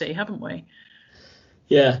specialty, haven't we?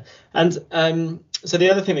 Yeah. And so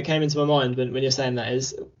the other thing that came into my mind when you're saying that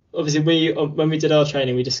is, obviously when we did our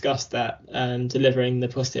training, we discussed that delivering the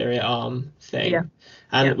posterior arm thing,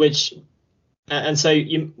 and so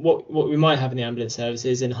what we might have in the ambulance service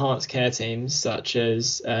is enhanced care teams such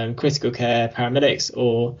as critical care paramedics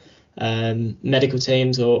or medical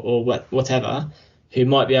teams or whatever, who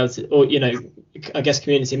might be able to, or I guess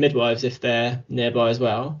community midwives if they're nearby as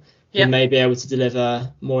well, who may be able to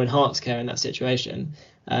deliver more enhanced care in that situation.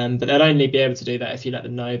 But they'll only be able to do that if you let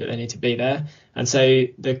them know that they need to be there. And so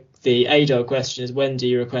the age-old question is, when do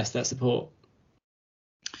you request that support?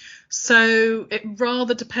 So it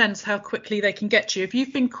rather depends how quickly they can get you. If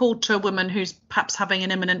you've been called to a woman who's perhaps having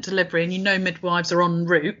an imminent delivery and midwives are en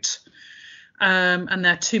route and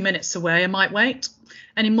they're 2 minutes away, I might wait.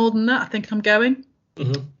 Any more than that, I think I'm going.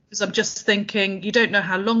 Mm-hmm. Because I'm just thinking, you don't know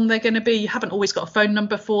how long they're going to be. You haven't always got a phone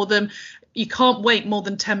number for them. You can't wait more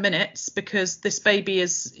than 10 minutes because this baby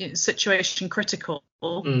is situation critical.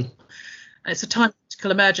 It's a time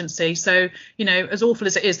critical emergency. So, as awful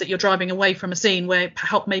as it is that you're driving away from a scene where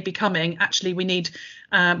help may be coming, actually we need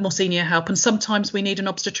more senior help. And sometimes we need an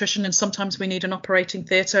obstetrician and sometimes we need an operating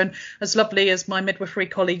theatre. And as lovely as my midwifery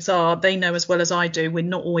colleagues are, they know as well as I do, we're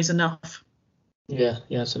not always enough. Yeah,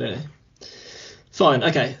 absolutely. Fine.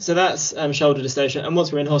 Okay. So that's shoulder dystocia. And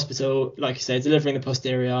once we're in hospital, like you say, delivering the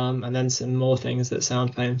posterior arm and then some more things that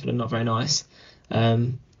sound painful and not very nice,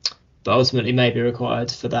 but ultimately may be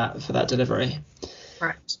required for that delivery.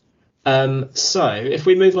 Right. So if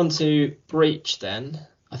we move on to breech, then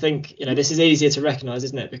I think, this is easier to recognise,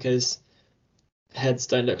 isn't it? Because heads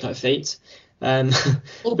don't look like feet.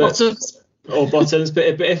 Or bottoms. Or bottoms.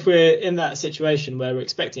 But if we're in that situation where we're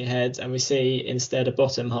expecting heads and we see instead a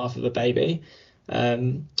bottom half of a baby,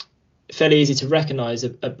 fairly easy to recognise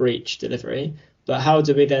a breech delivery. But how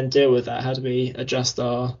do we then deal with that? How do we adjust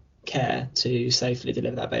our care to safely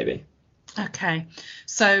deliver that baby? Okay,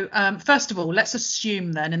 so first of all, let's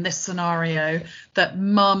assume then in this scenario that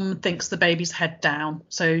mum thinks the baby's head down.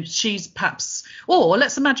 So she's perhaps, or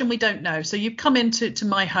let's imagine we don't know. So you come into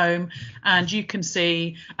my home and you can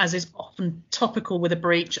see, as is often topical with a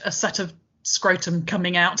breech, a set of scrotum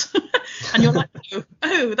coming out and you're like,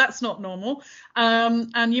 oh, that's not normal.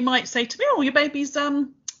 And you might say to me, oh, your baby's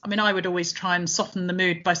I would always try and soften the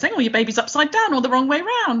mood by saying, oh, your baby's upside down or the wrong way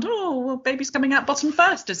round. Oh, well, baby's coming out bottom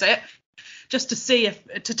first, is it? Just to see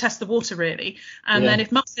to test the water, really. And then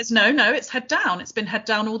if mum says, no, it's head down, it's been head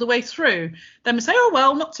down all the way through, then we say, oh,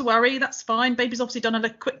 well, not to worry, that's fine. Baby's obviously done a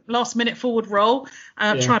quick last minute forward roll.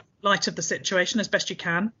 Try and light of the situation as best you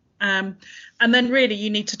can. And then really you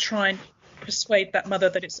need to try and persuade that mother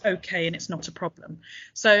that it's okay and it's not a problem.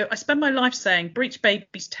 So I spend my life saying breech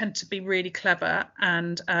babies tend to be really clever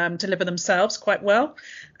and deliver themselves quite well,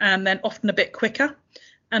 and then often a bit quicker.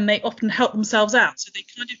 And they often help themselves out. So they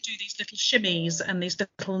kind of do these little shimmies and these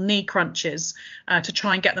little knee crunches to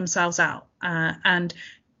try and get themselves out. And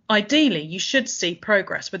ideally, you should see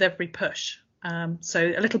progress with every push. So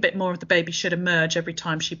a little bit more of the baby should emerge every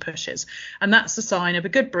time she pushes. And that's a sign of a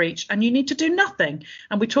good breech. And you need to do nothing.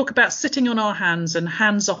 And we talk about sitting on our hands and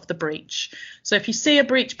hands off the breech. So if you see a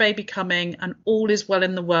breech baby coming and all is well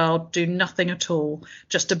in the world, do nothing at all.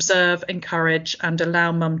 Just observe, encourage, and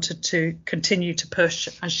allow mum to continue to push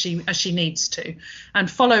as she needs to. And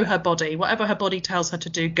follow her body. Whatever her body tells her to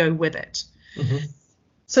do, go with it. Mm-hmm.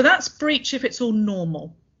 So that's breech if it's all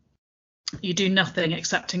normal. You do nothing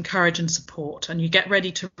except encourage and support, and you get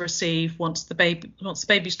ready to receive once the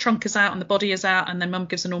baby's trunk is out and the body is out, and then mum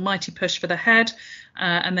gives an almighty push for the head,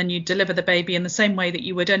 and then you deliver the baby in the same way that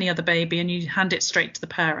you would any other baby, and you hand it straight to the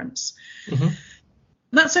parents. Mm-hmm.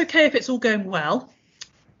 That's okay if it's all going well.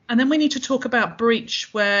 And then we need to talk about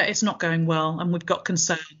breech where it's not going well and we've got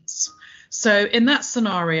concerns. So in that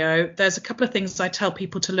scenario, there's a couple of things I tell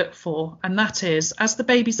people to look for, and that is, as the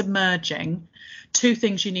baby's emerging, 2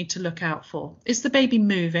 things you need to look out for. Is the baby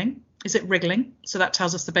moving? Is it wriggling? So that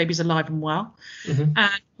tells us the baby's alive and well. Mm-hmm.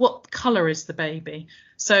 And what colour is the baby?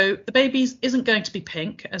 So the baby isn't going to be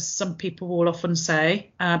pink, as some people will often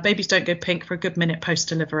say. Babies don't go pink for a good minute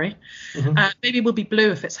post-delivery. Mm-hmm. Baby will be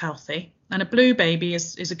blue if it's healthy. And a blue baby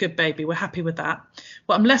is a good baby. We're happy with that.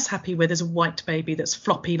 What I'm less happy with is a white baby that's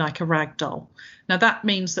floppy like a rag doll. Now, that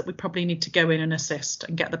means that we probably need to go in and assist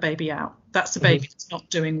and get the baby out. That's the baby that's not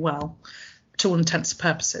doing well, to all intents and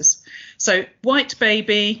purposes. So white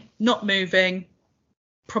baby, not moving,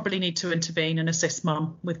 probably need to intervene and assist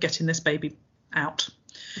mum with getting this baby out.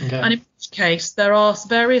 Okay. And in which case, there are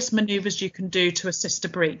various manoeuvres you can do to assist a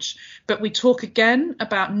breech. But we talk again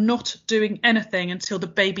about not doing anything until the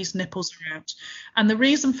baby's nipples are out. And the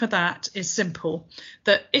reason for that is simple,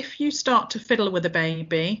 that if you start to fiddle with a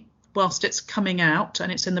baby whilst it's coming out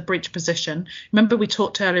and it's in the breech position, remember we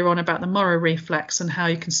talked earlier on about the Moro reflex and how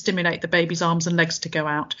you can stimulate the baby's arms and legs to go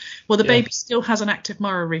out. Well, the baby still has an active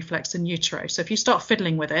Moro reflex in utero. So if you start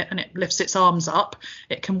fiddling with it and it lifts its arms up,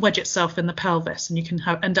 it can wedge itself in the pelvis and you can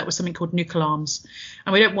end up with something called nuchal arms.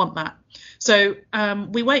 And we don't want that. So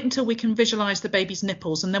we wait until we can visualize the baby's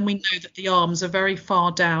nipples, and then we know that the arms are very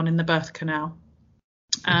far down in the birth canal.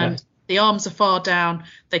 And the arms are far down,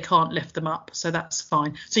 they can't lift them up, so that's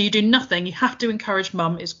fine. So you do nothing, you have to encourage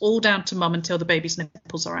mum, it's all down to mum until the baby's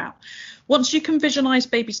nipples are out. Once you can visualise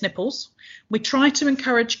baby's nipples, we try to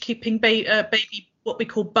encourage keeping baby what we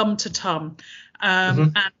call bum to tum.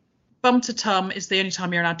 And bum to tum is the only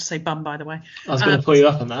time you're allowed to say bum, by the way. I was going to pull you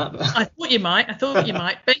up on that. But... I thought you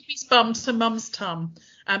might. Baby's bum to mum's tum.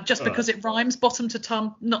 Just because it rhymes, bottom to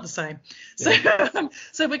tum, not the same. So,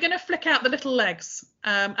 so we're going to flick out the little legs.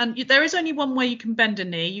 And there is only one way you can bend a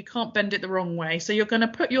knee. You can't bend it the wrong way. So you're going to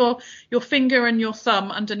put your finger and your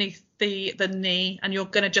thumb underneath the knee, and you're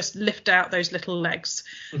going to just lift out those little legs.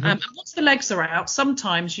 And once the legs are out,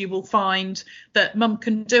 sometimes you will find that mum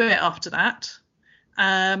can do it after that.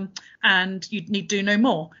 And you need do no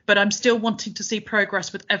more. But I'm still wanting to see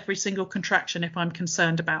progress with every single contraction if I'm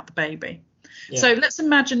concerned about the baby. Yeah. So let's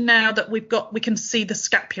imagine now that we can see the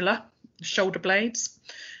scapula, the shoulder blades,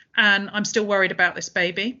 and I'm still worried about this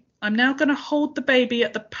baby. I'm now going to hold the baby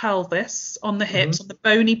at the pelvis, on the hips, on the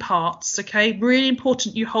bony parts, okay? Really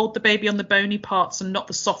important you hold the baby on the bony parts and not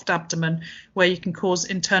the soft abdomen where you can cause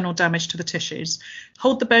internal damage to the tissues.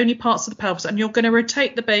 Hold the bony parts of the pelvis, and you're going to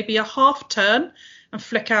rotate the baby a half turn and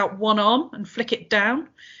flick out one arm and flick it down.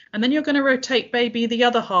 And then you're going to rotate baby the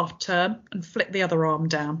other half turn and flick the other arm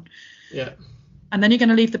down. Yeah. And then you're going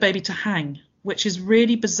to leave the baby to hang, which is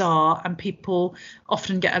really bizarre, and people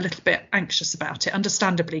often get a little bit anxious about it,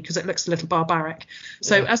 understandably, because it looks a little barbaric.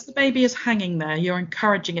 So as the baby is hanging there, you're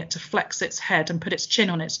encouraging it to flex its head and put its chin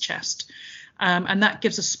on its chest. And that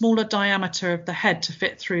gives a smaller diameter of the head to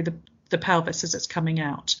fit through the pelvis as it's coming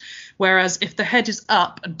out. Whereas if the head is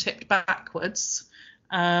up and tipped backwards,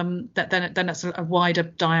 then it's a wider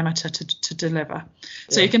diameter to deliver.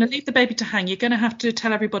 So you're going to leave the baby to hang. You're going to have to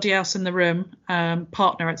tell everybody else in the room,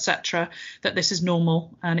 partner, etc., that this is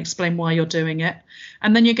normal, and explain why you're doing it.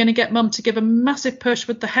 And then you're going to get mum to give a massive push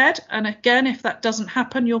with the head. And again, if that doesn't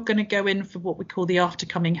happen, you're going to go in for what we call the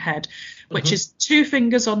aftercoming head, which is 2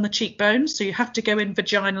 fingers on the cheekbones. So you have to go in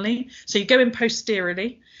vaginally. So you go in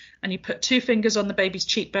posteriorly, and you put 2 fingers on the baby's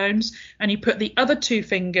cheekbones, and you put the other 2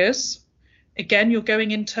 fingers. Again, you're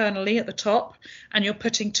going internally at the top, and you're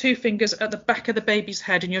putting 2 fingers at the back of the baby's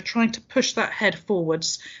head, and you're trying to push that head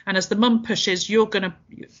forwards. And as the mum pushes, you're going to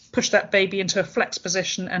push that baby into a flex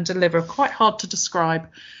position and deliver. Quite hard to describe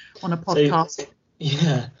on a podcast.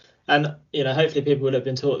 So, and hopefully people will have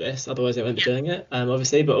been taught this, otherwise they won't be doing it,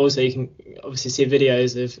 obviously. But also you can obviously see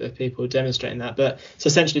videos of people demonstrating that. But it's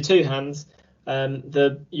essentially 2 hands,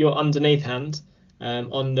 your underneath hand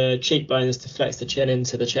on the cheekbones to flex the chin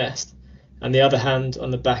into the chest. and the other hand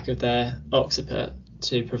on the back of their occiput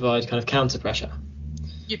to provide kind of counter pressure.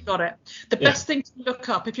 You've got it. The best thing to look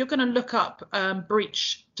up, if you're going to look up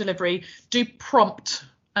breech delivery, do PROMPT,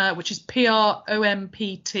 which is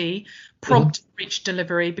PROMPT, prompt breech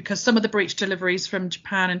delivery, because some of the breech deliveries from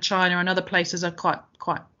Japan and China and other places are quite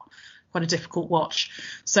a difficult watch.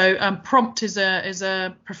 So PROMPT is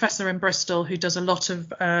a professor in Bristol who does a lot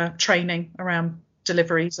of training around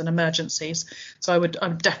deliveries and emergencies. So I would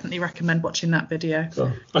definitely recommend watching that video.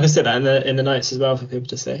 Cool. I can set that in the notes as well for people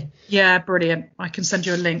to see. Yeah, brilliant. I can send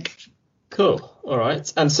you a link. Cool. All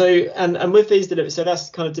right. And so and with these deliveries, so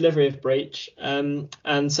that's kind of delivery of breech. And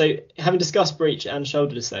so having discussed breech and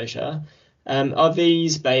shoulder dystocia, are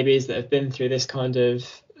these babies that have been through this kind of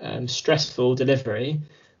stressful delivery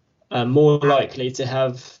more likely to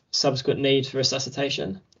have subsequent need for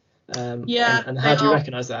resuscitation? And how do you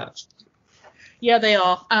recognise that? Yeah, they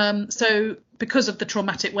are. So because of the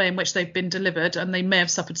traumatic way in which they've been delivered, and they may have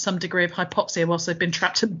suffered some degree of hypoxia whilst they've been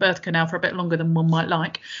trapped in the birth canal for a bit longer than one might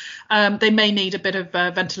like, they may need a bit of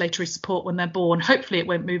ventilatory support when they're born. Hopefully it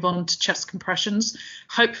won't move on to chest compressions.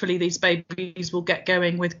 Hopefully these babies will get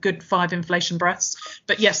going with good 5 inflation breaths.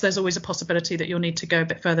 But yes, there's always a possibility that you'll need to go a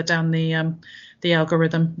bit further down the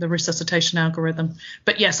algorithm, the resuscitation algorithm.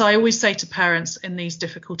 But yes, I always say to parents in these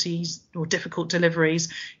difficulties or difficult deliveries,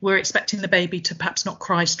 we're expecting the baby to perhaps not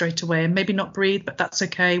cry straight away and maybe not breathe, but that's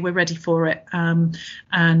okay. We're ready for it. And,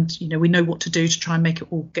 we know what to do to try and make it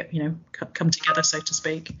all get, come together, so to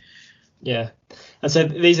speak. Yeah. And so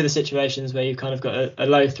these are the situations where you've kind of got a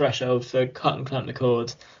low threshold for cut and clamp the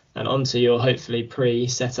cord and onto your hopefully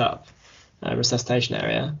pre-set up resuscitation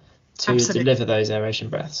area to deliver those aeration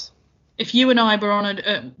breaths. If you and I were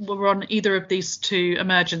on either of these two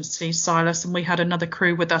emergencies, Silas, and we had another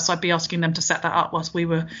crew with us, I'd be asking them to set that up whilst we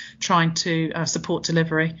were trying to support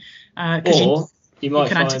delivery. Or you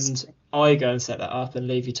might find I go and set that up and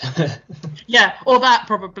leave you to Yeah, or that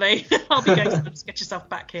probably. I'll be going to just get yourself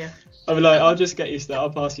back here. I'll be like, I'll just get you started. I'll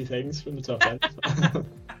pass you things from the top end.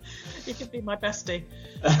 You could be my bestie.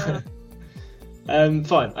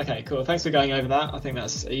 Fine. Okay, cool. Thanks for going over that. I think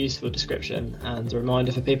that's a useful description and a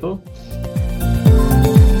reminder for people.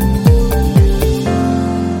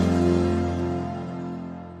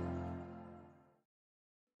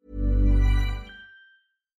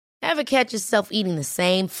 Ever catch yourself eating the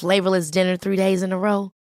same flavorless dinner 3 days in a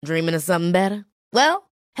row? Dreaming of something better? Well,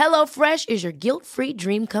 HelloFresh is your guilt-free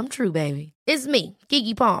dream come true, baby. It's me,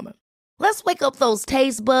 Keke Palmer. Let's wake up those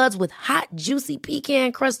taste buds with hot, juicy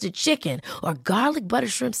pecan-crusted chicken or garlic butter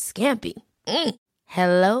shrimp scampi.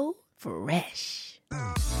 Hello Fresh.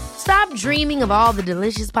 Stop dreaming of all the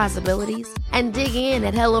delicious possibilities and dig in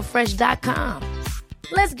at HelloFresh.com.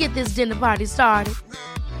 Let's get this dinner party started.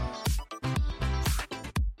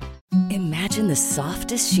 Imagine the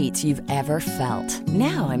softest sheets you've ever felt.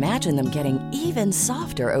 Now imagine them getting even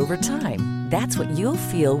softer over time. That's what you'll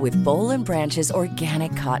feel with Boll & Branch's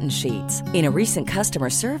organic cotton sheets. In a recent customer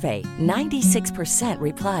survey, 96%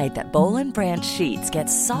 replied that Boll & Branch sheets get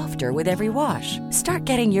softer with every wash. Start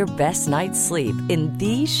getting your best night's sleep in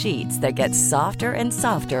these sheets that get softer and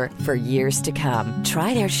softer for years to come.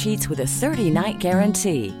 Try their sheets with a 30-night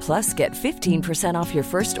guarantee. Plus, get 15% off your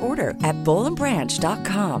first order at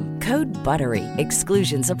bollandbranch.com. Code BUTTERY.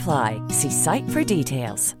 Exclusions apply. See site for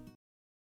details.